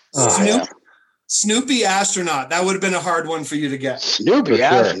 Snoopy astronaut. That would have been a hard one for you to get. Snoopy, For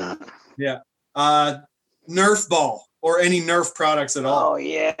astronaut. Yeah. Nerf ball or any Nerf products at all. Oh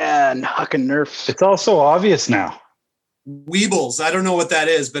yeah, knocking Nerfs. it's all so obvious now. Weebles. I don't know what that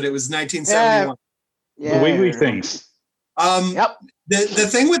is, but it was 1971. Yeah, The wiggly things. Yep. The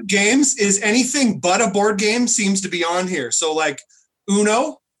thing with games is anything but a board game seems to be on here. So like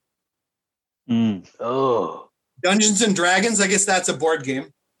Uno, Mm. Oh, Dungeons and Dragons. I guess that's a board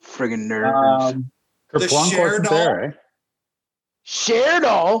game. friggin' nerds. The Kerplunk Share wasn't Doll. there, eh? Shared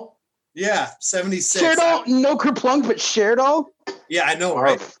all. Yeah, 76. Shared all. No kerplunk, but shared all. Yeah, I know,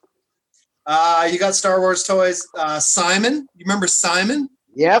 right? You got Star Wars toys. Simon. You remember Simon?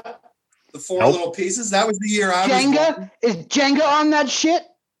 Yep. The four Nope. little pieces. That was the year I was born. Jenga. Is Jenga on that shit?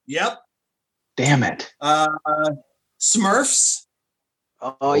 Yep. Damn it. Smurfs.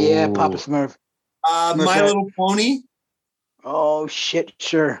 Oh yeah, Ooh. Papa Smurf. My Smurfette. Little Pony. Oh shit,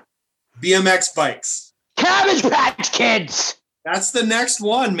 sure. BMX bikes. Cabbage Patch Kids. That's the next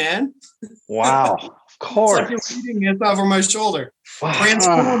one, man. Wow. Of It's course. like you're reading it over my shoulder. Wow.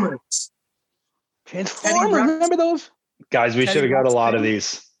 Transformers. Transformers. Ruxpin. Remember those? Guys, we Teddy should have got a lot of Ruxpin.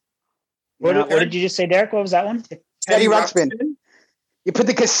 these. What, Yeah. what did you just say, Derek? What was that one? Teddy Ruxpin. You put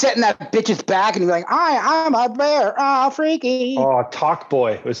the cassette in that bitch's back, and you're like, I'm a bear. Oh, freaky. Oh, Talk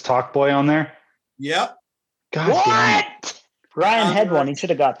Boy. Was Talk Boy on there? Yep. God damn it. What? Ryan had one. He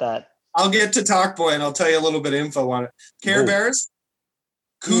should have got that. I'll get to Talk Boy and I'll tell you a little bit of info on it. Care Ooh. Bears.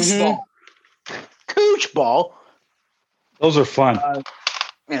 Koosh Mhm. Ball. Cooch ball. Those are fun.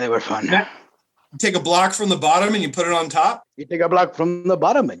 Yeah, they were fun. Yeah. You take a block from the bottom and you put it on top. You take a block from the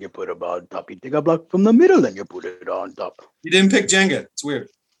bottom and you put it on top. You take a block from the middle and you put it on top. You didn't pick Jenga. It's weird.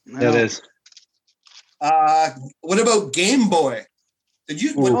 It is. What about Game Boy? Did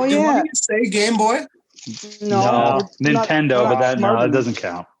you? Ooh. Oh, did one yeah. of you say Game Boy? No, it's not- Nintendo, but that smart enough. doesn't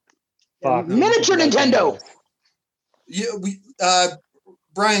count. Fuck. Miniature Nintendo.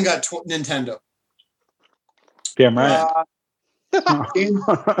 Brian got Nintendo. Damn right. Game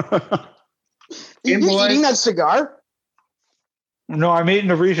You Boy. eating that cigar? No, I'm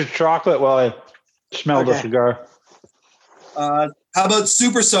eating a Reese's chocolate while I smell the Okay. cigar. How about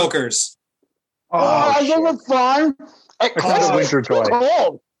Super Soakers? Oh, I think it's fun. At It's not a Christmas, winter toy. it's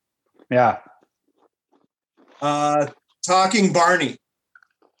cold. Yeah. Talking Barney.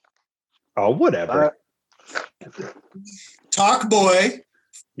 Oh, whatever. Talk Boy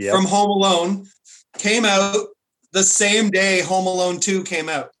Yep. from Home Alone came out the same day Home Alone 2 came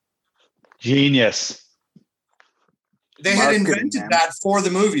out. Genius. They had Marketing, invented man. that for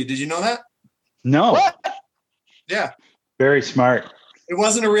the movie. Did you know that? No. What? Yeah. Very smart. It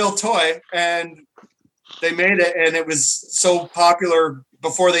wasn't a real toy, and they made it, and it was so popular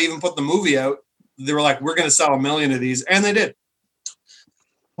before they even put the movie out. They were like, we're going to sell 1 million of these, and they did.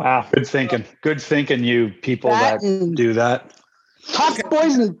 Wow. Good thinking. Good thinking, you people That that and do that. Top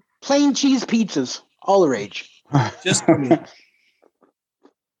Boys and plain cheese pizzas. All the rage. Just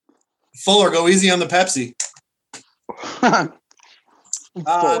Fuller, go easy on the Pepsi.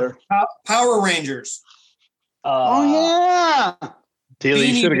 Fuller. Power Rangers. Oh yeah. Teal,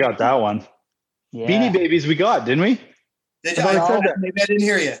 you Beanie should have got that one. Yeah. Beanie Babies we got, didn't we? Did I thought I said that. maybe I didn't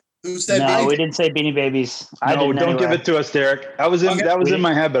hear you. Who said No, Beanie? we didn't say Beanie Babies. I No, didn't don't give anyway. it to us, Derek. That was in Okay. that was We- in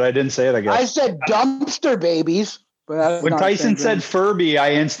my head, but I didn't say it, I I guess. said dumpster babies. But that's When not the Tyson same said thing. Furby,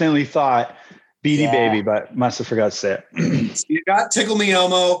 I instantly thought Beanie Yeah. Baby, but must have forgot to say it. You got Tickle Me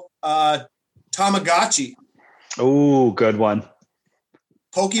Elmo. Tamagotchi, Oh, good one.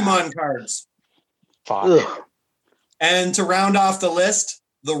 Pokemon cards, Fuck. Ugh. and to round off the list,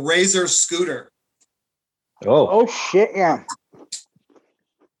 the Razor scooter. Oh, Oh shit, yeah.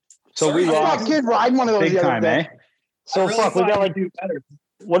 so sorry, we I saw lost a kid ride one of those big the other time, day. eh? So I really fuck, we thought got you'd like, do better.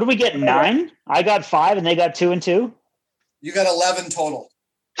 what did we get? 9? I got 5 and they got 2 and 2. You got 11 total.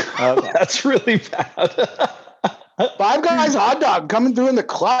 Okay. That's really bad. Five Guys hot dog coming through in the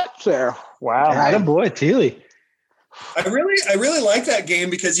clutch there. Wow. Atta boy, Teely. I really like that game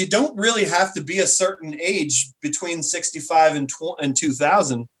because you don't really have to be a certain age between 65 and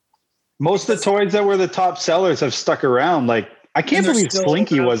 2000. Most of the toys that were the top sellers have stuck around. Like, I can't And they're believe still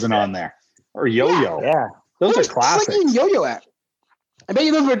Slinky around wasn't today. on there. Or Yo-Yo. Yeah. Those are Where's classics. Slinky and Yo-Yo at? I bet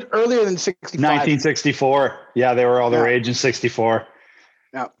you those were earlier than 65. 1964. Yeah, they were all the Yeah. rage in 64.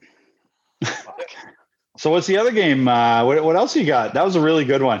 Yeah. So what's the other game? What else you got? That was a really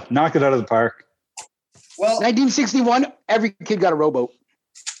good one. Knocked it out of the park. Well, 1961, every kid got a rowboat.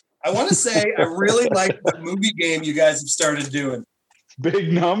 I want to say I really like the movie game you guys have started doing.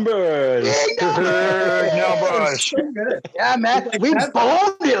 Big numbers. Big numbers. So good. Yeah, man. Like We that-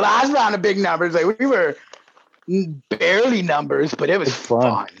 boned it last round of big numbers. Like we were barely numbers, but it was Fun.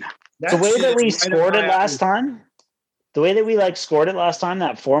 fun. The way shit that we is right scored up it my last alley. time, the way that we like scored it last time,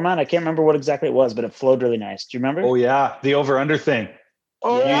 that format, I can't remember what exactly it was, but it flowed really nice. Do you remember? Oh yeah, the over/under thing.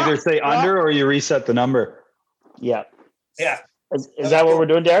 Oh, You yeah. either say Yeah. under or you reset the number. Yeah. Yeah. Is that what we're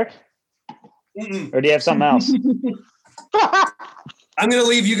doing, Derek? Mm-mm. Or do you have something else? I'm going to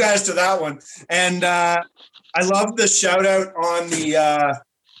leave you guys to that one. And I love the shout out on the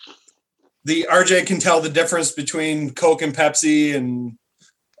RJ can tell the difference between Coke and Pepsi and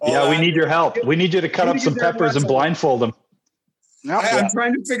all Yeah, we that. need your help. We need you to cut We up need some your peppers and help. blindfold them. I'm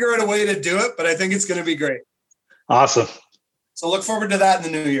trying to figure out a way to do it, but I think it's going to be great. Awesome. So look forward to that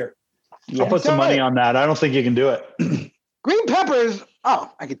in the new year. Yeah. I'll put some money on that. I don't think you can do it. Green peppers.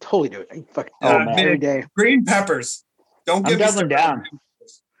 Oh, I could totally do it. I can fucking Oh, do it man. every day. Green peppers. Don't I'm give me doubling down.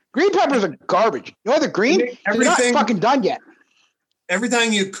 Green peppers are garbage. No, they're green. They're not Everything- fucking done yet. Every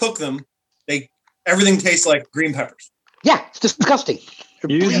time you cook them, everything tastes like green peppers. Yeah, it's disgusting.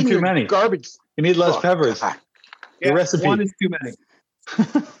 You're using bleeding too your many. Garbage. You need less Oh, peppers. God. The recipe. One is too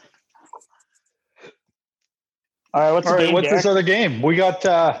many. All right, what's All the right, game, what's Derek? this other game? We got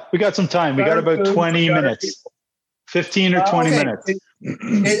some time. We got about 20 minutes. 15 or 20 Okay. minutes.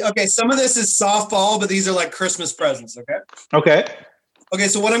 Okay, some of this is softball, but these are like Christmas presents, okay? Okay. Okay,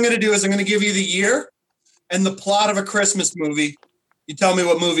 so what I'm going to do is I'm going to give you the year and the plot of a Christmas movie. You tell me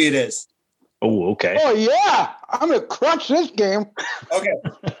what movie it is. Oh, okay. Oh yeah, I'm gonna crush this game. Okay.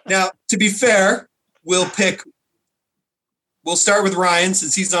 Now, to be fair, we'll start with Ryan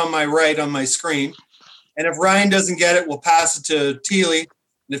since he's on my right on my screen. And if Ryan doesn't get it, we'll pass it to Teely.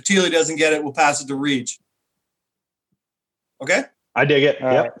 And if Teely doesn't get it, we'll pass it to Reach. Okay? I dig it.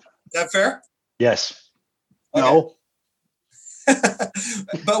 All Yep. right. Is that fair? Yes. Okay. No.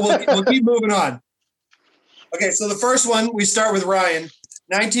 But we'll keep moving on. Okay, so the first one, we start with Ryan.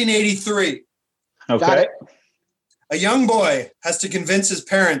 1983. Got Okay. it. A young boy has to convince his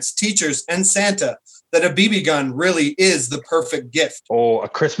parents, teachers, and Santa that a BB gun really is the perfect gift. Oh, A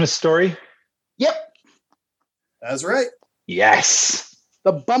Christmas Story? Yep. That's right. Yes.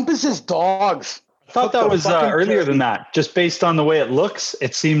 The Bumpus' dogs. I thought that was earlier than that. Just based on the way it looks,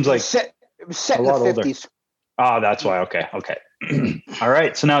 it seems like, It was set a in the lot older. 50s. oh, that's why. Okay. Okay. All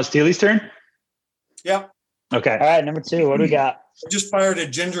right. So now it's Teely's turn. Yep. Okay. All right, number 2. What do we got? I just fired a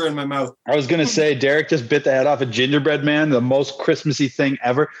ginger in my mouth. I was going to say, Derek just bit the head off a gingerbread man, the most Christmassy thing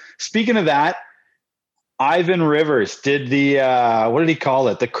ever. Speaking of that, Ivan Rivers did the, what did he call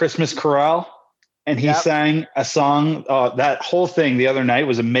it? The Christmas Chorale. And he Yep. sang a song. That whole thing the other night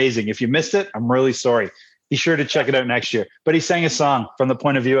was amazing. If you missed it, I'm really sorry. Be sure to check it out next year. But he sang a song from the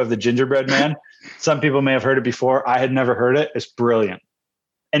point of view of the gingerbread man. Some people may have heard it before. I had never heard it. It's brilliant.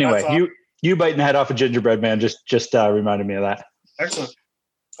 Anyway, That's awesome. you biting the head off a gingerbread man just reminded me of that. Excellent.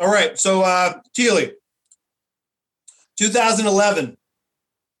 All right. So, Teely, 2011.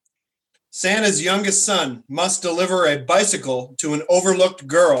 Santa's youngest son must deliver a bicycle to an overlooked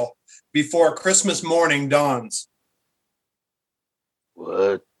girl before Christmas morning dawns.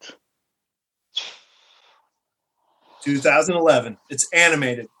 What? 2011. It's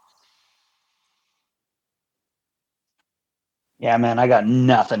animated. Yeah, man, I got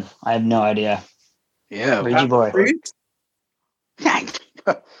nothing. I have no idea. Yeah. Reggie boy. Thanks.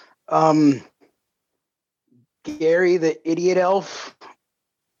 Gary the Idiot Elf.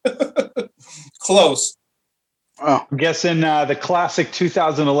 Close. Oh, I'm guessing the classic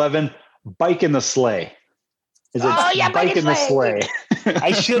 2011 Bike in the Sleigh. Is it Bike in the Sleigh?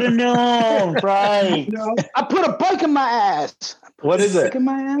 I should have known, right? No, I put a bike in my ass. What is it? Bike in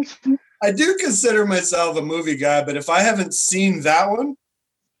my ass. I do consider myself a movie guy, but if I haven't seen that one,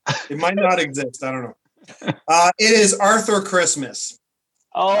 it might not exist. I don't know. It is Arthur Christmas.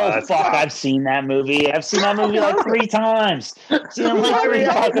 Oh fuck! I've seen that movie. I've seen that movie like 3 times. Seen it like 3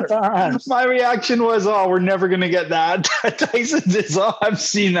 fucking times. My reaction was, "Oh, we're never gonna get that." Tyson says, "Oh, I've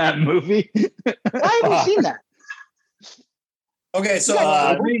seen that movie." Why have you seen that? Okay,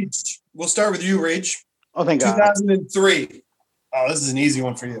 so Reach. We'll start with you, Reach. Oh, thank God. 2003. Oh, this is an easy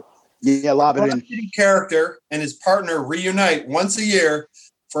one for you. Yeah, lob it in. City character and his partner reunite once a year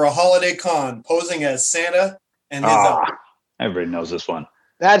for a holiday con, posing as Santa and his elf. Everybody knows this one.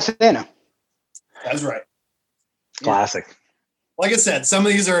 That's Santa. That's right. Classic. Like I said, some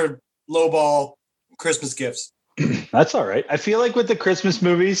of these are lowball Christmas gifts. That's all right. I feel like with the Christmas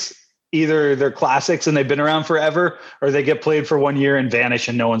movies, either they're classics and they've been around forever, or they get played for 1 year and vanish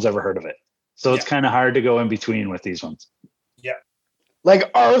and no one's ever heard of it. So it's kind of hard to go in between with these ones. Yeah.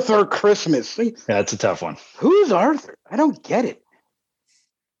 Like Arthur Christmas. Yeah, that's a tough one. Who's Arthur? I don't get it.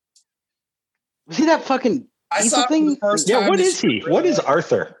 Was he that fucking I diesel saw it for thing? the first Yeah, time what this is he? year. What is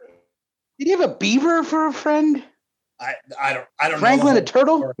Arthur? Did he have a beaver for a friend? I don't Franklin know. a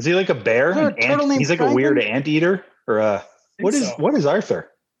turtle? Is he like a bear? Is there a An ant- turtle named he's like a Franklin? weird anteater, or a what is so. what is Arthur?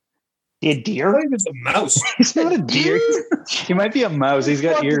 A I deer? think it's a mouse. He's not a deer. He might be a mouse. He's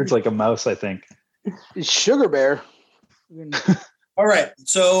got ears like a mouse, I think. Sugar Bear. All right.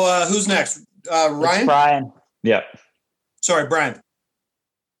 So who's next? It's Ryan? Brian. Yeah. Sorry, Brian.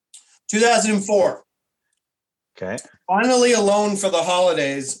 2004. Okay. Finally alone for the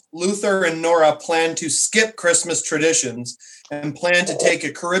holidays, Luther and Nora plan to skip Christmas traditions and plan to take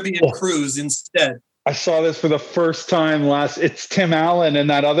a Caribbean cruise instead. I saw this for the first time it's Tim Allen and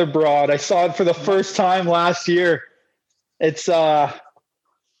that other broad. I saw it for the first time last year. It's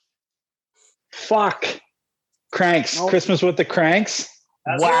Cranks. Nope. Christmas with the Cranks.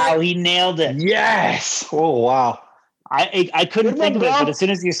 That's Wow, right. he nailed it. Yes. Oh wow. I couldn't Good think one, of it, bro. but as soon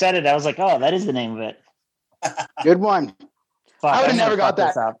as you said it, I was like, oh, that is the name of it. Good one. Fuck, I would've I'm gonna never got fuck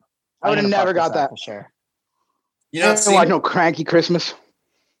this that. up. I would have I'm gonna never fuck got this up that. for sure. You I not don't seen watch no cranky Christmas.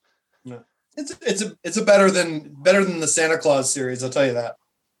 it's a better than the Santa Claus series, I'll tell you that.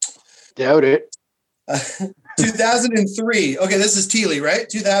 Doubt it. 2003. Okay, this is Teely, right?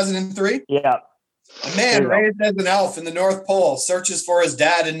 2003. Yeah. A man raised as an elf in the North Pole searches for his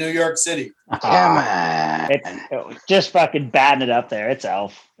dad in New York City. Come on. It's just fucking batting it up there. It's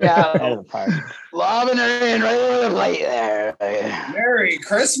Elf. Out Yeah. of the park. Lobbing her in right over the plate there. Merry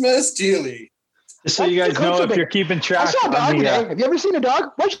Christmas, Teely. Just so you guys know, if you're keeping I track saw a dog on today. the, Have you ever seen a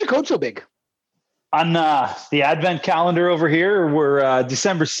dog? Why's your coat so big? on the Advent calendar over here, we're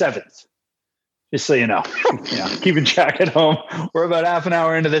December 7th. Just so you know, keeping track at home. We're about half an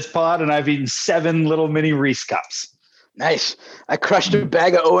hour into this pod, and I've eaten 7 little mini Reese cups. Nice. I crushed a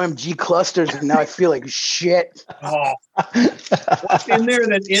bag of OMG clusters and now I feel like shit. Oh, what's in there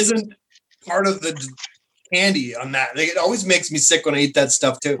that isn't part of the candy on that? It always makes me sick when I eat that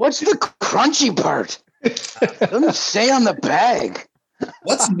stuff too. What's the crunchy part? Doesn't say on the bag.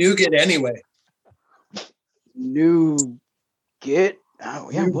 What's nougat anyway? Nougat. Oh,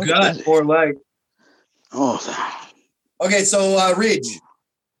 yeah. What is Nougat it? or like. Oh, Okay, so Reach,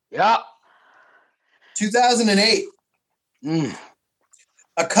 yeah. 2008. Mm.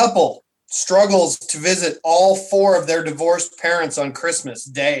 A couple struggles to visit all 4 of their divorced parents on Christmas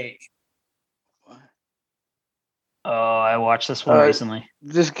Day. Oh, I watched this one recently.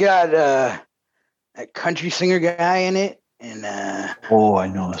 This got a country singer guy in it, and Oh, I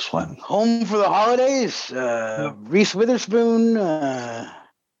know this one. Home for the Holidays. Reese Witherspoon.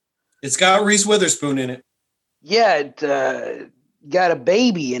 It's got Reese Witherspoon in it. Yeah, it got a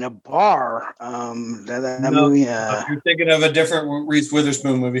baby in a bar. That No. movie. You're thinking of a different Reese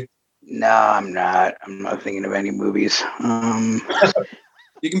Witherspoon movie. No, I'm not. I'm not thinking of any movies.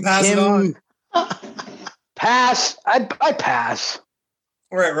 You can pass it on. Pass. I pass.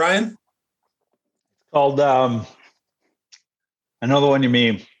 All right, Ryan. Called I know the one you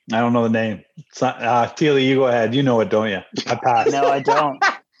mean. I don't know the name. It's not Teely, you go ahead. You know it, don't you? I pass. No, I don't.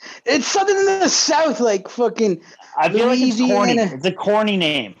 It's something in the South, like fucking. I feel like it's corny. Louisiana. It's a corny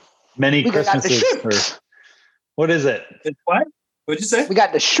name. Many We got the Christmases. shrimps. What is it? It's what? What'd you say? We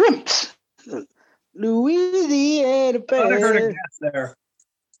got the shrimps. Louisiana. I thought I heard a guess there.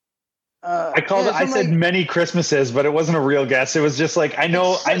 I said many Christmases, but it wasn't a real guess. It was just like I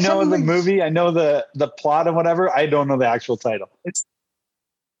know It's the something like- movie, I know the plot and whatever. I don't know the actual title.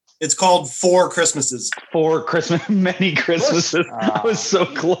 It's called Four Christmases. 4 Christmas, many Christmases. I was so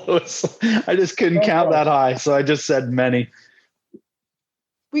close. I just couldn't count that high, so I just said many.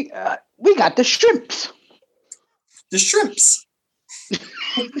 We got the shrimps. The shrimps.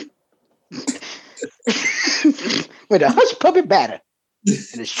 With a hush puppy batter.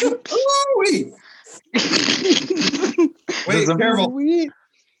 And the shrimps. Ooh-wee. Wait, careful. We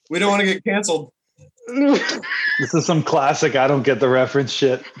don't want to get canceled. This is some classic I don't get the reference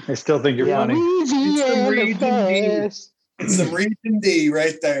shit. I still think you're funny. It's some Region D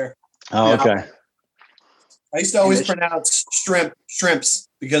right there. Oh, okay. I used to always pronounce shrimps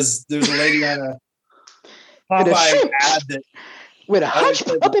because there's a lady on a Popeye ad that with a hush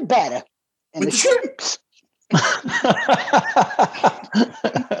puppy batter and the shrimps.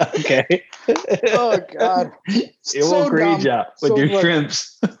 Okay. Oh God. It will grade you with your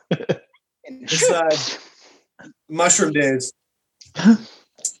shrimps. It's mushroom days.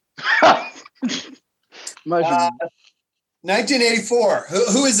 Mushroom. 1984.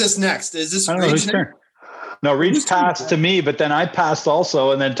 Who is this next? Is this I don't know whose turn? No, Reach passed to me, but then I passed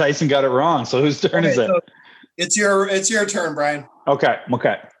also, and then Tyson got it wrong. So whose turn is it? So it's your turn, Brian. Okay.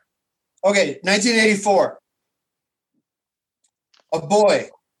 1984. A boy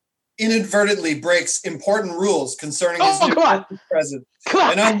inadvertently breaks important rules concerning his new present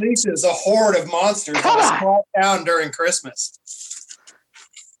and unleashes a horde of monsters in a small town during Christmas.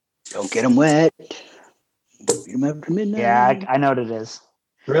 Don't get them wet. Beat them after midnight. Yeah, I know what it is.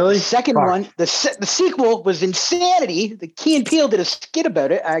 Really? The second one, the sequel was Insanity. The Key and Peele did a skit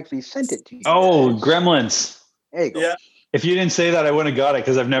about it. I actually sent it to you. Oh, Gremlins. There you go. Yeah. If you didn't say that, I wouldn't have got it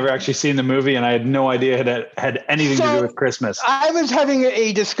because I've never actually seen the movie and I had no idea it had anything to do with Christmas. I was having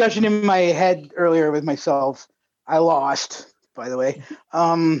a discussion in my head earlier with myself. I lost, by the way.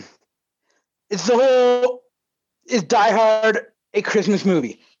 It's the whole, is Die Hard a Christmas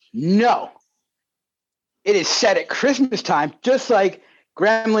movie? No. It is set at Christmas time, just like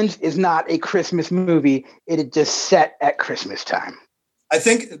Gremlins is not a Christmas movie. It is just set at Christmas time. I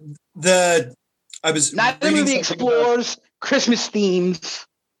think neither movie explores Christmas themes.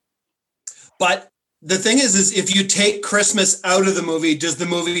 But the thing is if you take Christmas out of the movie, does the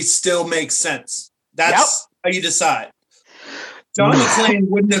movie still make sense? That's how you decide. John McClane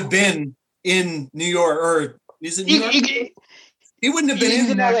wouldn't have been in New York, or is it New York? He wouldn't have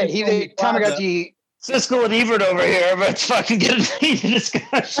been in LA. He's a Tamagotchi. Siskel and Ebert over here, but it's fucking getting into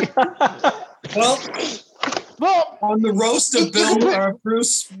discussion. Well, on the roast of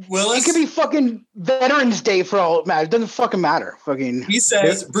Bruce Willis, it could be fucking Veterans Day for all it matters. It doesn't fucking matter. Fucking. He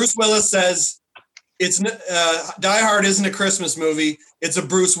says Bruce Willis says it's Die Hard isn't a Christmas movie; it's a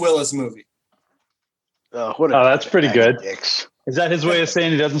Bruce Willis movie. Oh, that's pretty good. Dicks. Is that his way of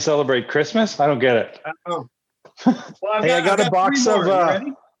saying he doesn't celebrate Christmas? I don't get it. Well, I got a box of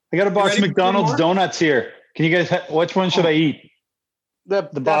McDonald's donuts here. Can you guys? Which one should I eat? The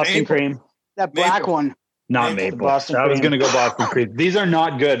Boston cream. That black one. Not maple. I was going to go Boston cream. These are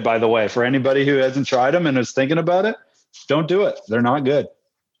not good, by the way. For anybody who hasn't tried them and is thinking about it, don't do it. They're not good.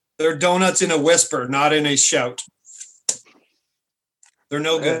 They're donuts in a whisper, not in a shout. They're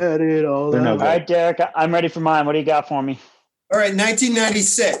no good. They're no good. All right, Derek, I'm ready for mine. What do you got for me? All right,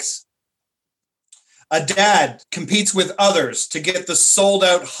 1996. A dad competes with others to get the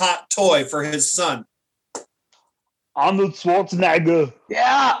sold-out hot toy for his son. Arnold Schwarzenegger.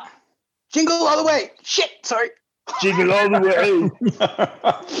 Yeah. Jingle all the way. Shit, sorry. Jingle all the way.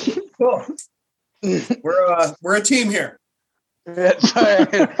 Cool. We're a team here. I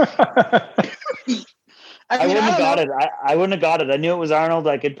wouldn't have got it. I wouldn't have got it. I knew it was Arnold.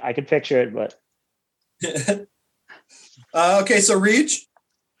 I could picture it, but okay, so Reach.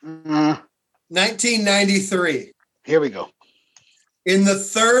 1993. Here we go. In the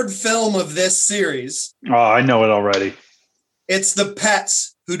third film of this series. Oh, I know it already. It's the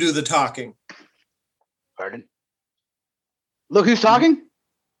pets who do the talking. Pardon? Look who's talking?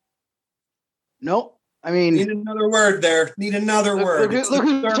 No. I mean, need another word there. Need another word. Look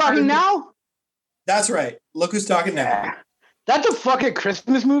who's talking now? That's right. Look who's talking now. That's a fucking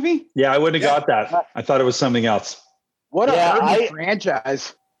Christmas movie? Yeah, I wouldn't have got that. I thought it was something else. What a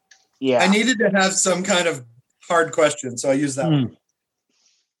franchise. Yeah. I needed to have some kind of hard question, so I used that one.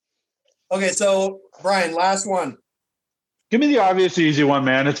 Okay, so Brian, last one. Give me the obvious easy one,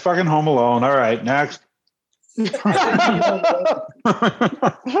 man. It's fucking Home Alone. All right, next. This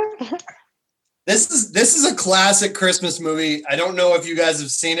is a classic Christmas movie. I don't know if you guys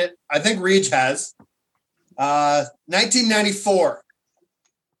have seen it. I think Reach has. 1994.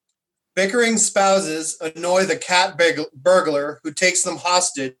 Bickering spouses annoy the cat burglar who takes them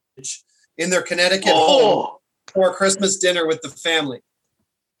hostage in their Connecticut home for Christmas dinner with the family.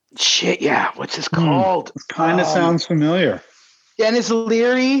 Shit, yeah. What's this called? Kind of sounds familiar. Dennis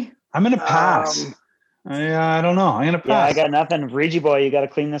Leary. I'm gonna pass. I don't know. I'm gonna pass. Yeah, I got nothing. Reggie boy, you got to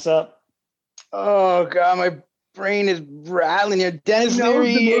clean this up. Oh god, my brain is rattling here. Dennis He knows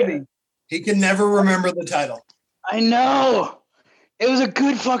the Leary. movie. He can never remember the title. I know. It was a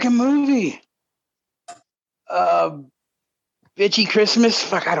good fucking movie. Bitchy Christmas.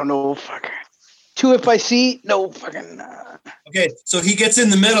 Fuck, I don't know. Fuck. Two If I See. No fucking. Okay, so he gets in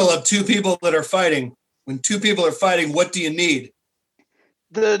the middle of two people that are fighting. When two people are fighting, what do you need?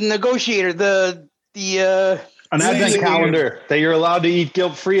 The negotiator. An advent calendar that you're allowed to eat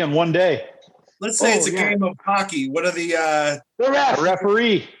guilt-free in one day. Let's say it's a game of hockey. What are The ref. A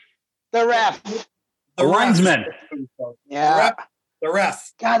referee. The ref. A linesman. Yeah. The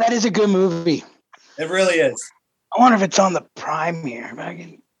ref. God, that is a good movie. It really is. I wonder if it's on the Prime here.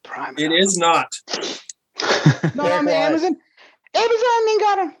 Prime. It is not. Not on the Amazon. Amazon ain't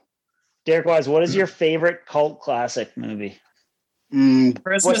got it. Derek Wise, what is your favorite cult classic movie? What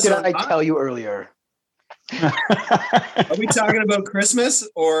Christmas did or I not? tell you earlier? Are we talking about Christmas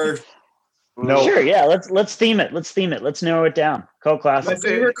or No. Sure, yeah. Let's theme it. Let's narrow it down. Cult my classic.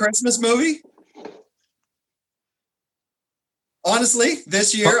 favorite Christmas movie? Honestly,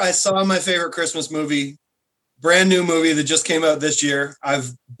 this year I saw my favorite Christmas movie, brand new movie that just came out this year.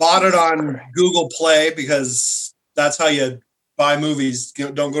 I've bought it on Google Play because that's how you buy movies.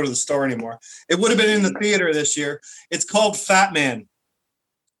 You don't go to the store anymore. It would have been in the theater this year. It's called Fat Man.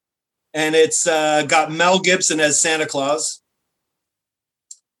 And it's got Mel Gibson as Santa Claus.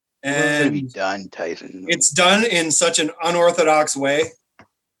 It's gonna be And done, Tyson. it's done in such an unorthodox way.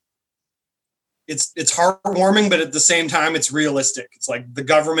 It's heartwarming, but at the same time, it's realistic. It's like the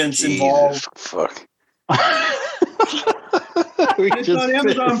government's involved. Fuck. It's on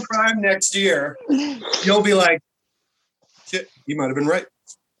Amazon Prime next year. You'll be like, shit, you might have been right.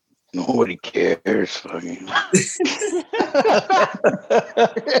 Nobody cares. Fucking.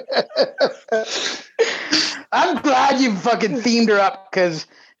 I'm glad you fucking themed her up because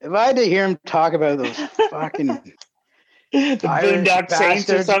if I had to hear him talk about those fucking The Irish Boondock Saints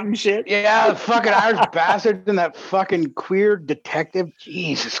or bastard. something shit. yeah, the fucking Irish bastard and that fucking queer detective.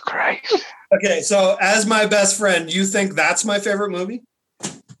 Jesus Christ. Okay, so as my best friend, you think that's my favorite movie?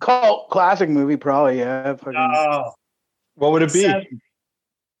 Cult classic movie, probably. Yeah. Fucking. Oh, What would it be?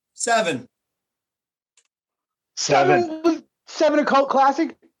 Seven. Seven. Seven a cult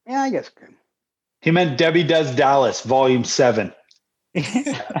classic? Yeah, I guess good. He meant Debbie Does Dallas, Volume 7.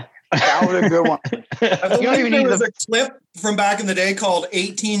 That was a good one. I believe don't even there need was the- a clip from back in the day called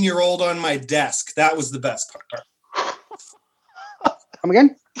 18-Year-Old on My Desk. That was the best part. Come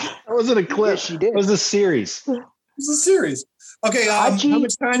again? That wasn't a clip. Yes, she did. It was a series. It's a series. Okay, how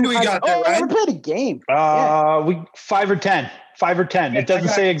much time do we got there, I right? never played a game. We 5 or 10. 5 or 10. It doesn't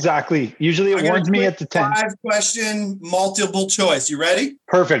say exactly. Usually it warns me at the 10. 5-question multiple choice. You ready?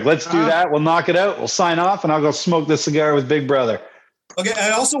 Perfect. Let's do that. We'll knock it out. We'll sign off and I'll go smoke this cigar with Big Brother. Okay, I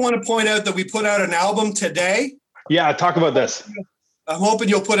also want to point out that we put out an album today. Yeah, talk about this. I'm hoping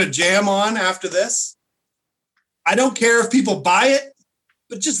you'll put a jam on after this. I don't care if people buy it,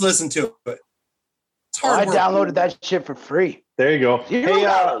 but just listen to it. It's hard I work. downloaded that shit for free. There you go. Hey,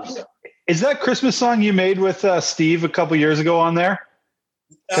 $0. is that Christmas song you made with Steve a couple years ago on there?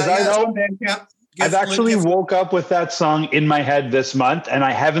 Because I yeah, it's know on Bandcamp. I've actually woke up with that song in my head this month and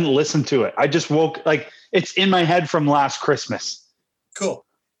I haven't listened to it. I just woke it's in my head from last Christmas. Cool.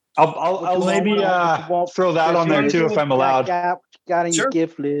 I'll maybe throw that on there too if I'm allowed. Got in Sure. your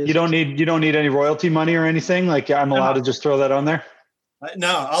gift list. You don't need any royalty money or anything. Like I'm allowed to just throw that on there.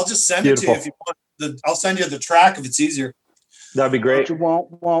 No, I'll just send Beautiful. it to you if you want. I'll send you the track if it's easier. That'd be great.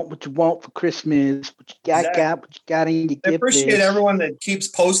 What you want for Christmas? What you got, Exactly. what you got in your gift I appreciate list. everyone that keeps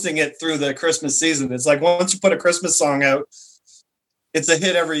posting it through the Christmas season. It's like once you put a Christmas song out, it's a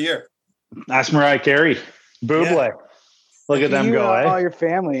hit every year. Ask Mariah Carey. Buble. Look at them You go, and all eh? your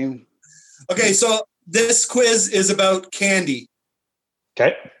family. Okay, so this quiz is about candy,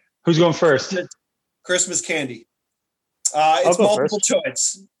 Okay. Who's going first? Christmas candy. It's go multiple first.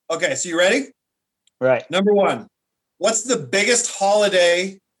 choice. Okay, so you ready? Right. Number one, what's the biggest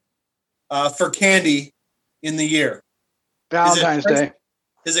holiday for candy in the year? Valentine's Christ- Day.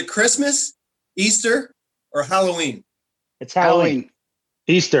 Is it Christmas, Easter, or Halloween? It's Halloween. Halloween.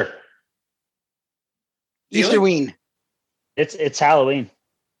 Easter. Dealer? Easterween. It's Halloween.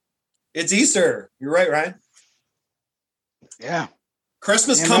 It's Easter. You're right, Ryan. Yeah.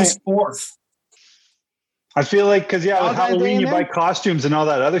 Christmas Damn comes right. fourth. I feel like with Valentine's Day Halloween in you there? buy costumes and all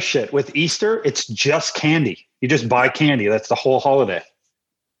that other shit. With Easter, it's just candy. You just buy candy. That's the whole holiday.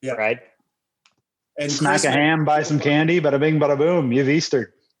 Yeah. Right. And Smack Christmas, a ham, buy some candy, bada bing, bada boom. You've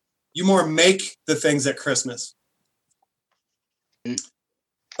Easter. You more make the things at Christmas.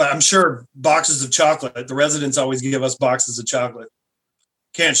 But I'm sure boxes of chocolate. The residents always give us boxes of chocolate.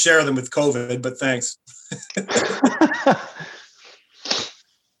 Can't share them with COVID, but thanks.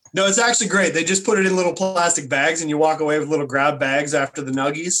 No, it's actually great. They just put it in little plastic bags and you walk away with little grab bags after the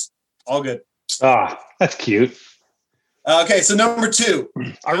nuggies. All good. Ah, that's cute. Okay, so number 2.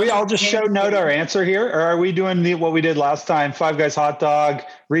 Are we all just shouting out our answer here, or are we doing what we did last time? Five Guys hot dog.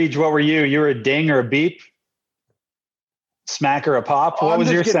 Reed, what were you? You were a ding or a beep? Smack or a pop? What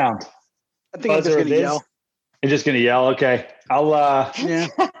was your sound? I think I'm just going to yell. You're just going to yell? Okay. I'll, Yeah.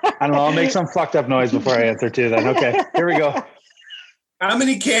 I don't know. I'll make some fucked up noise before I answer too then. Okay. Here we go. How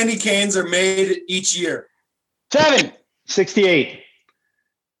many candy canes are made each year? 7. 68.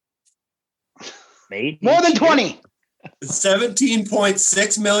 Made More than each year? 20.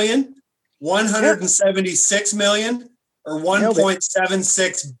 17.6 million, 176 million, or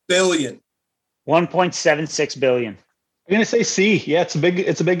 1.76 billion? 1.76 billion. I'm going to say C. Yeah, it's a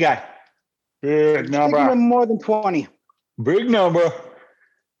big guy. Big Thinking of more than 20. Big number.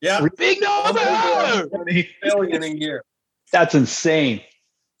 Yeah. Big number. 20 billion a year. That's insane.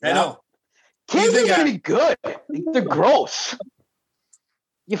 I know. Candies think are I- gonna be good. They're gross.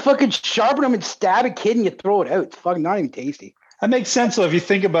 You fucking sharpen them and stab a kid and you throw it out. It's fucking not even tasty. That makes sense. So if you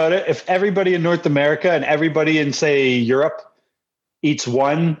think about it, if everybody in North America and everybody in, say, Europe eats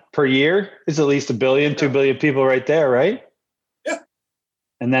one per year, it's at least 1 billion, 2 billion people right there, right? Yeah.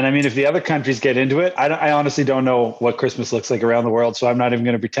 And then, I mean, if the other countries get into it, I honestly don't know what Christmas looks like around the world, so I'm not even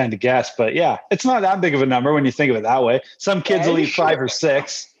going to pretend to guess. But yeah, it's not that big of a number when you think of it that way. Some kids will eat 5 or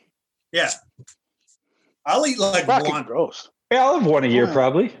 6. Yeah. I'll eat like Fucking one. gross. Yeah, I'll have one a year Yeah.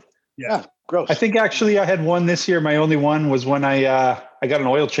 probably. Yeah. Gross. I think actually I had one this year. My only one was when I got an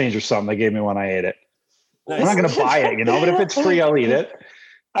oil change or something. They gave me one. I ate it. I'm not going to buy it, but if it's free, I'll eat it.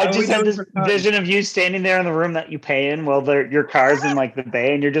 I How are we just had doing this for time? vision of you standing there in the room that you pay in while your car's in like the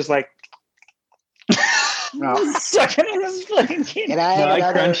bay, and you're just like No. sucking on this fucking candy. Can I No,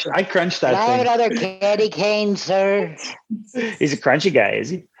 have another, I crunched can I have that thing. another candy cane, sir? He's a crunchy guy, is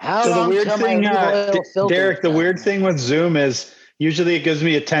he? How So the long weird till my thing, oil filter Derek, the is weird done? thing with Zoom is usually it gives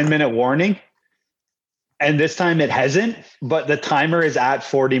me a 10-minute warning. And this time it hasn't, but the timer is at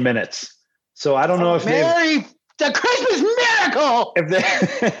 40 minutes. So I don't know if Merry the Christmas miracle.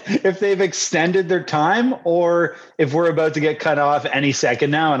 if they've extended their time or if we're about to get cut off any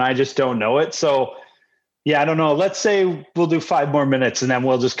second now and I just don't know it. So yeah, I don't know. Let's say we'll do 5 more minutes and then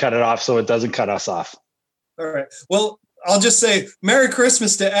we'll just cut it off so it doesn't cut us off. All right. Well, I'll just say Merry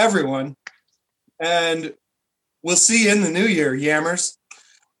Christmas to everyone. And we'll see you in the new year, yammers.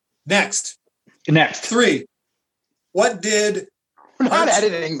 Next. 3. What did We're not Hershey-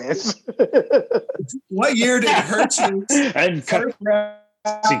 editing this. what year did Hershey's And first wrap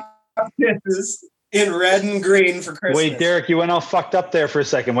kisses in red and green for Christmas? Wait, Derek, you went all fucked up there for a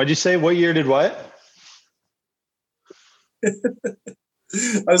second. What'd you say? What year did what?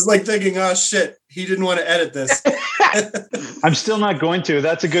 I was like thinking, oh shit, he didn't want to edit this. I'm still not going to.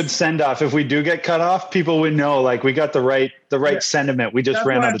 That's a good send off. If we do get cut off, people would know like we got the right Yeah. sentiment. We just That's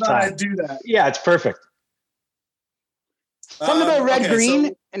ran why out I of thought time. I'd do that. Yeah, it's perfect. Something about red, okay, green,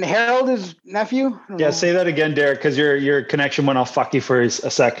 so- and Harold, his nephew. I don't Yeah, know. say that again, Derek, because your connection went all fucky for a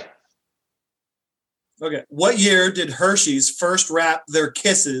sec. Okay. What year did Hershey's first wrap their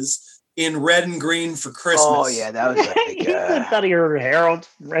kisses in red and green for Christmas? Oh yeah, that was like you went out of your Harold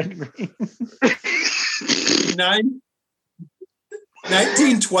red green.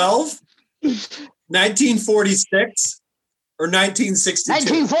 1912, 1946, or 1962?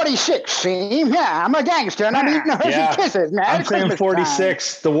 1946. See, yeah, I'm a gangster and I'm eating Hershey Yeah. Kisses, man. I'm It's saying Christmas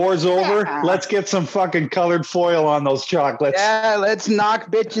 46. The war's over. Yeah. Let's get some fucking colored foil on those chocolates. time. Yeah, let's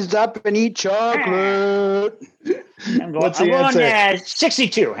knock bitches up and eat chocolate. I'm What's going, the I'm going answer?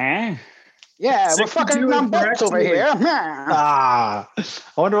 62, huh? Yeah, we're 62 fucking is on butts correct, over too. here. Yeah. Ah, I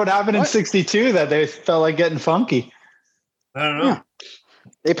wonder what happened in What? 62 that they felt like getting funky. I don't know.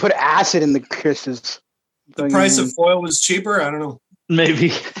 They put acid in the kisses. The price of foil was cheaper. I don't know.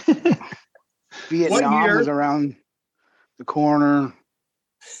 Maybe. Vietnam year- was around the corner.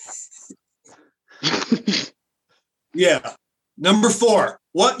 Yeah. Number 4.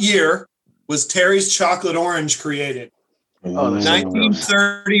 What year was Terry's Chocolate Orange created? Oh, that's so gross.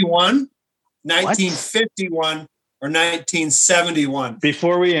 1931, 1951, or 1971?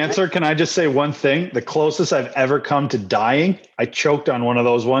 Before we answer, can I just say one thing? The closest I've ever come to dying, I choked on one of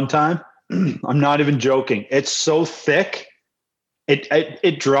those one time. I'm not even joking. It's so thick.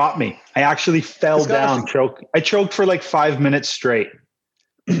 It dropped me. I actually fell down. I choked for like 5 minutes straight.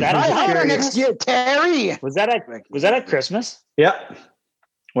 That Try is harder curious. next year, Terry. Was that at Christmas? Yeah.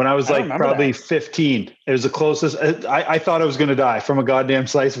 when I was I don't like remember probably that. 15. It was the closest. I thought I was going to die from a goddamn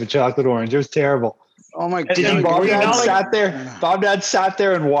slice of a chocolate orange. It was terrible. Oh my And god! Bob were you Dad not like- sat there. Bob Dad sat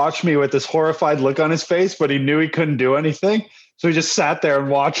there and watched me with this horrified look on his face, but he knew he couldn't do anything, so he just sat there and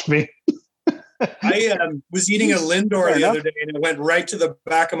watched me. I was eating a Lindor Fair the enough. other day, and it went right to the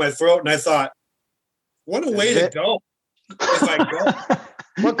back of my throat, and I thought, "What a way to it? go!" If I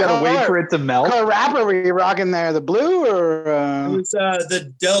go, What Gotta wait color? for it to melt. What wrapper were you rocking there? The blue or it was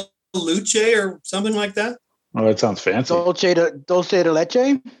the Del Luce or something like that. Oh, that sounds fancy. Dulce de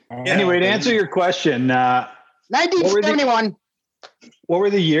leche? Anyway, to answer your question, 1971. what were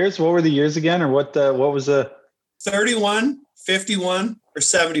the years? What were the years again, or what was the? 31, 51, or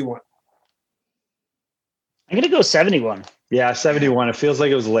 71. I'm gonna go 71. Yeah, 71. It feels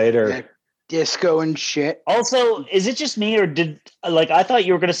like it was later. Yeah. Disco and shit. Also, is it just me, or did I thought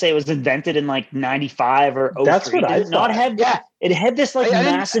you were gonna say it was invented in like 95 or 03? That's what Did I it not thought. have? Yeah. It had this like I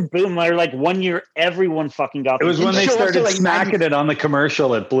didn't- massive boom where like 1 year everyone fucking got. It was these when they show up to, started like, smacking 90 it on the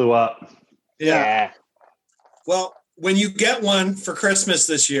commercial. It blew up. Yeah. Well, when you get one for Christmas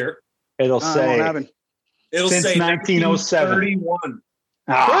this year, It'll Won't say happen. it'll Since say 1907. 1931.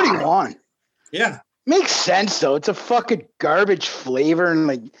 ah, 31. Yeah. Makes sense though. It's a fucking garbage flavor, and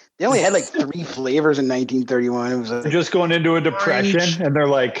like they only had like 3 flavors in 1931. It was they're like just going into a depression, Orange. and they're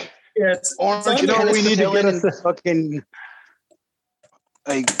like, Yeah, it's orange. on you know what we need to get penicillin us and to- fucking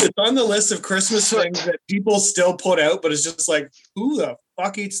like It's on the list of Christmas Soot. things that people still put out, but it's just like, who the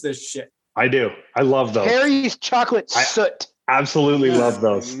fuck eats this shit? I do. I love those. Harry's chocolate I- soot. Absolutely love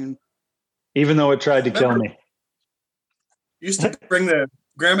those, even though it tried to kill me.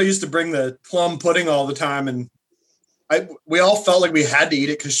 Grandma used to bring the plum pudding all the time, and we all felt like we had to eat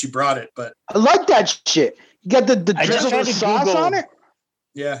it because she brought it. But I like that shit. You got the I just drizzle tried of to sauce Google- on it.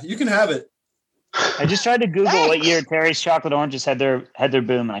 yeah, you can have it. I just tried to Google what Thanks. year Terry's Chocolate Oranges had their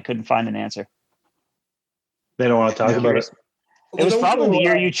boom, and I couldn't find an answer. They don't want to talk about it. It was Well, probably the don't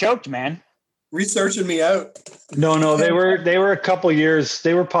year go, you choked, man. researching me out. No, they were a couple years.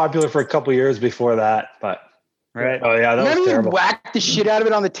 They were popular for a couple years before that. But Right. oh yeah, that Remember was you terrible. whack the shit out of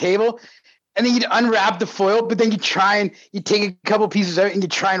it on the table, and then you'd unwrap the foil, but then you take a couple pieces out and you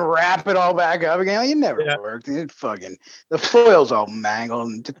try and wrap it all back up again. It never Yeah. worked. It fucking the foil's all mangled.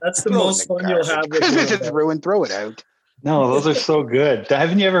 And just That's the throw it in most fun you'll garbage. have with Christmas doing is that. ruined. Throw it out. No, those are so good.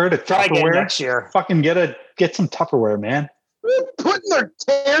 Haven't you ever heard of Try again Tupperware? next year. Fucking get some Tupperware, man. Putting their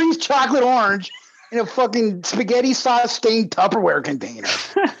Terry's chocolate orange in a fucking spaghetti sauce stained Tupperware container.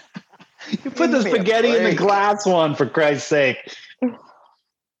 You put the Give me a spaghetti in the break. glass one, for Christ's sake.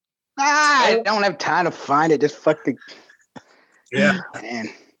 I don't have time to find it. Just fucking Yeah. man.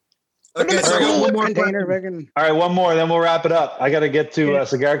 Okay, so I got one more container. question. Fucking, All right, one more, then we'll wrap it up. I got to get to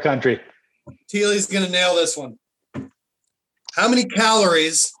Cigar Country. Teely's gonna nail this one. How many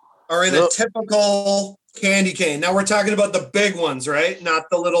calories are in a typical candy cane? Now we're talking about the big ones, right? Not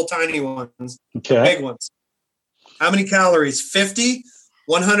the little tiny ones. Okay. Big ones. How many calories? 50,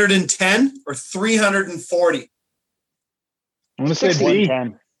 110, or 340? I'm going to say 60. B.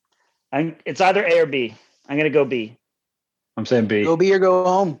 110. It's either A or B. I'm gonna go B. I'm saying B. go be or go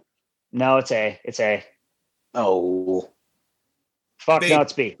home. No, it's A. It's A. Oh, Fuck B. no,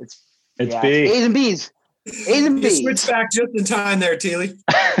 it's B. It's yeah. B. A's and B's. A's and You B's. switched back just in time there, Teely.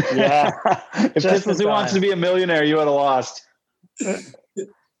 Yeah. If Just this was in Who Wants time. to Be a Millionaire, you would have lost.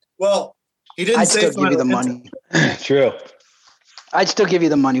 Well, he didn't I'd say still give you the final money. True. I'd still give you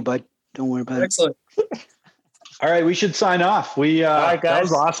the money, bud. Don't worry about answer. it. Excellent. All right, we should sign off. All right, That guys.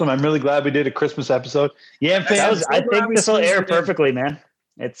 was awesome. I'm really glad we did a Christmas episode. Yam fam, I think this will air perfectly, man.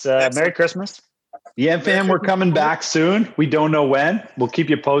 It's Merry Excellent. Christmas. Yam fam, we're coming back soon. We don't know when. We'll keep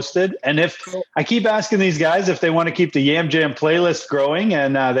you posted. And if I keep asking these guys if they want to keep the Yam Jam playlist growing,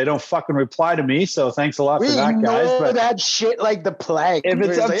 and they don't fucking reply to me. So thanks a lot for We that, guys. know But that shit like the plague. if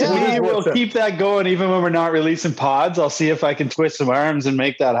it's We're up like, to "Yeah, me, we'll what's up?" keep that going even when we're not releasing pods. I'll see if I can twist some arms and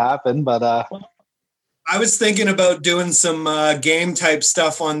make that happen. But I was thinking about doing some game type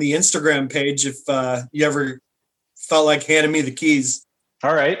stuff on the Instagram page if you ever felt like handing me the keys.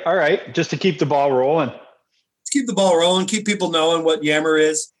 all right. Just to keep the ball rolling. Let's keep the ball rolling, keep people knowing what Yammer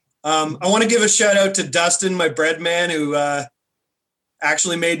is. I want to give a shout out to Dustin, my bread man, who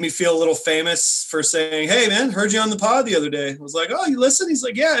actually made me feel a little famous for saying, "Hey, man, heard you on the pod the other day." I was like, "Oh, you listen?" He's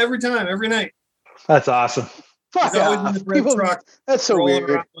like, "Yeah, every time, every night." That's awesome. Fuck He's always off. in the red People- truck That's so rolling weird.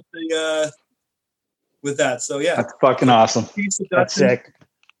 around with the with that. So yeah, That's fucking awesome. peace to That's Dustin. sick.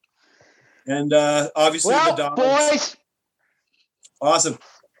 And obviously the Well, dogs. boys, Awesome.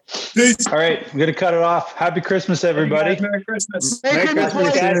 Peace. All right, I'm gonna cut it off. Happy Christmas, everybody. Merry Christmas. Merry Merry Christmas,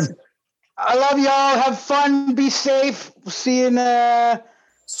 Christmas, boys. guys. I love y'all. Have fun. Be safe. We'll see you in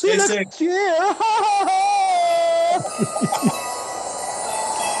Stay safe. Yeah.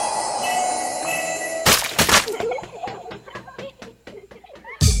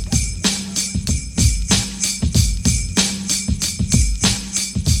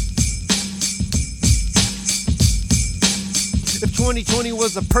 If 2020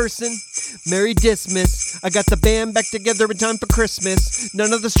 was a person, Merry Dismiss. I got the band back together in time for Christmas.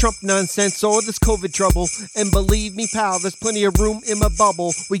 None of this Trump nonsense or this COVID trouble. And believe me, pal, there's plenty of room in my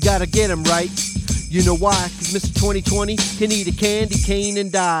bubble. We gotta get 'em right. You know why? Cause Mr. 2020 can eat a candy cane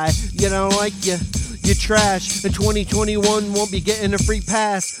and die. You don't like you trash. And 2021 won't be getting a free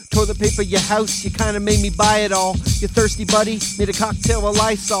pass. Toilet paper, your house, you kinda made me buy it all. You thirsty, buddy? Need a cocktail of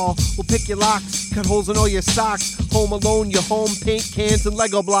Lysol. We'll pick your locks, cut holes in all your socks. Home alone, your home, paint cans and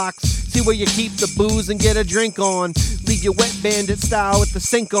Lego blocks. See where you keep the booze and get a drink on. Leave your wet bandit style with the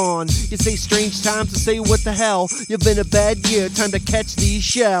sink on. You say strange times to say what the hell. You've been a bad year, time to catch these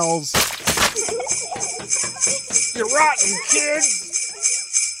shells. You're rotten, kids!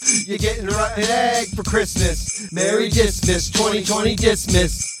 You're getting a rotten egg for Christmas. Merry Dismiss, 2020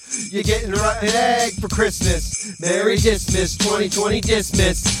 dismiss. You're getting a rotten egg for Christmas. Merry Dismiss, 2020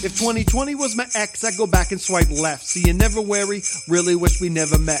 dismiss. If 2020 was my ex, I'd go back and swipe left. See, you never worry, really wish we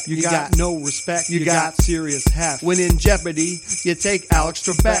never met. You got no respect, you got serious heft. When in jeopardy, you take Alex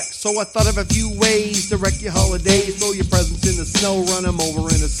Trebek. So I thought of a few ways to wreck your holidays. Throw your presents in the snow, run them over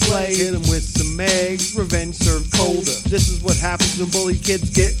in a sleigh. Hit them with some eggs, revenge served colder. This is what happens when bully kids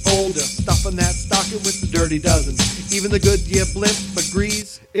get older. Stuffing that stocking with the dirty dozen. Even the Goodyear blimp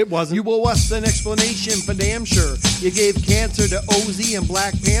agrees it wasn't. You owe us an explanation for damn sure. You gave cancer to Ozzy and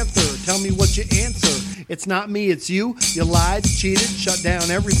Black Panther. Tell me what your answer. It's not me, it's you. You lied, cheated, shut down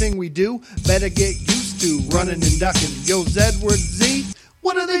everything we do. Better get used to running and ducking. Yo, Zedward Z,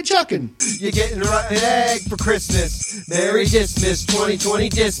 what are they chucking? You're getting a rotten egg for Christmas. Merry Dismiss, 2020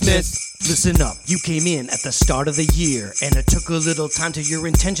 dismiss. Listen up, you came in at the start of the year, and it took a little time till your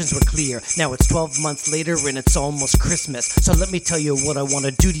intentions were clear. Now it's 12 months later and it's almost Christmas. So let me tell you what I want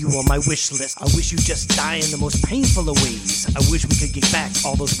to do to you on my wish list. I wish you just die in the most painful of ways. I wish we could get back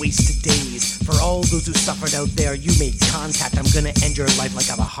all those wasted days. For all those who suffered out there, you made contact. I'm gonna end your life like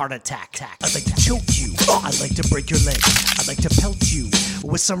I have a heart attack. I'd like to choke you, I'd like to break your legs, I'd like to pelt you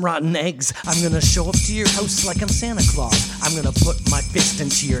with some rotten eggs. I'm gonna show up to your house like I'm Santa Claus. I'm gonna put my fist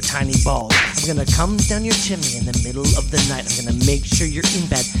into your tiny balls. I'm gonna come down your chimney in the middle of the night. I'm gonna make sure you're in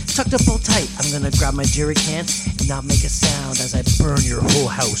bed, tucked up all tight. I'm gonna grab my jerry can and not make a sound as I burn your whole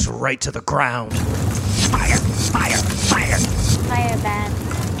house right to the ground. Fire, fire, fire. Fire bad,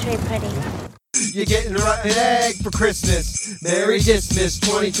 tree pretty. You're getting a rotten egg for Christmas. Merry Dismiss,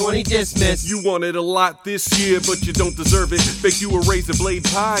 2020 dismiss. You wanted a lot this year, but you don't deserve it. Bake you a razor blade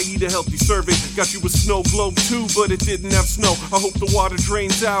pie, eat a healthy serving. Got you a snow globe too, but it didn't have snow. I hope the water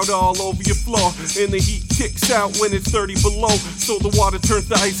drains out all over your floor, and the heat kicks out when it's 30 below. So the water turns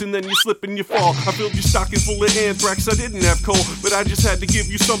to ice and then you slip and you fall. I filled your stocking full of anthrax, I didn't have coal, but I just had to give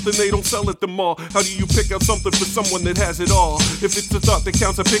you something they don't sell at the mall. How do you pick out something for someone that has it all? If it's the thought that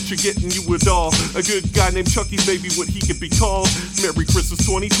counts, I picture getting you a doll. A good guy named Chucky's baby, what he could be called. Merry Christmas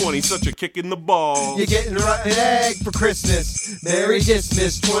 2020, such a kick in the ball. You're getting a rotten egg for Christmas. Merry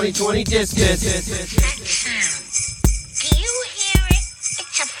Dismiss, 2020 dismiss. That sound. Do you hear it?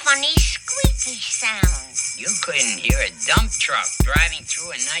 It's a funny squeaky sound. You couldn't hear a dump truck driving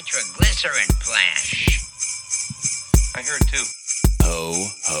through a nitroglycerin plant. I heard too. Ho,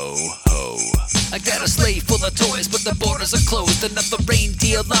 ho, ho. I got a sleigh full of toys, but the borders are closed. Another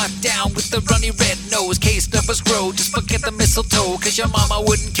reindeer locked down with the runny red nose. Case numbers grow, just forget the mistletoe. Cause your mama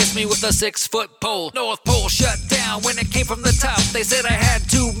wouldn't kiss me with a 6-foot pole. North Pole shut down when it came from the top. They said I had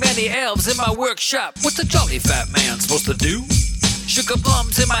too many elves in my workshop. What's a jolly fat man supposed to do? Sugar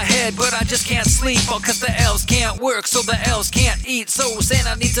plums in my head, but I just can't sleep. All cause the elves can't work, so the elves can't eat. So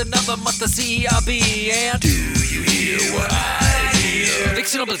Santa needs another month of CRB. And do you hear what I hear?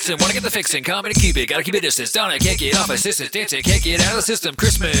 Fixin' or blitzin', wanna get the fixin'. Comedy keep it, gotta keep it distance. Down, I can't get off assistance. Dancing, can't get out of the system.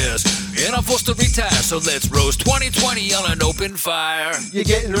 Christmas, and I'm forced to retire. So let's roast 2020 on an open fire. You're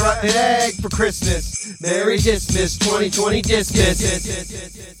getting a rotten egg for Christmas. Merry Dismiss, 2020 dismiss.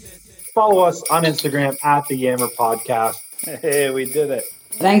 Follow us on Instagram at the Yammer Podcast. Hey, we did it.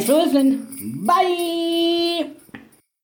 Thanks for listening. Bye.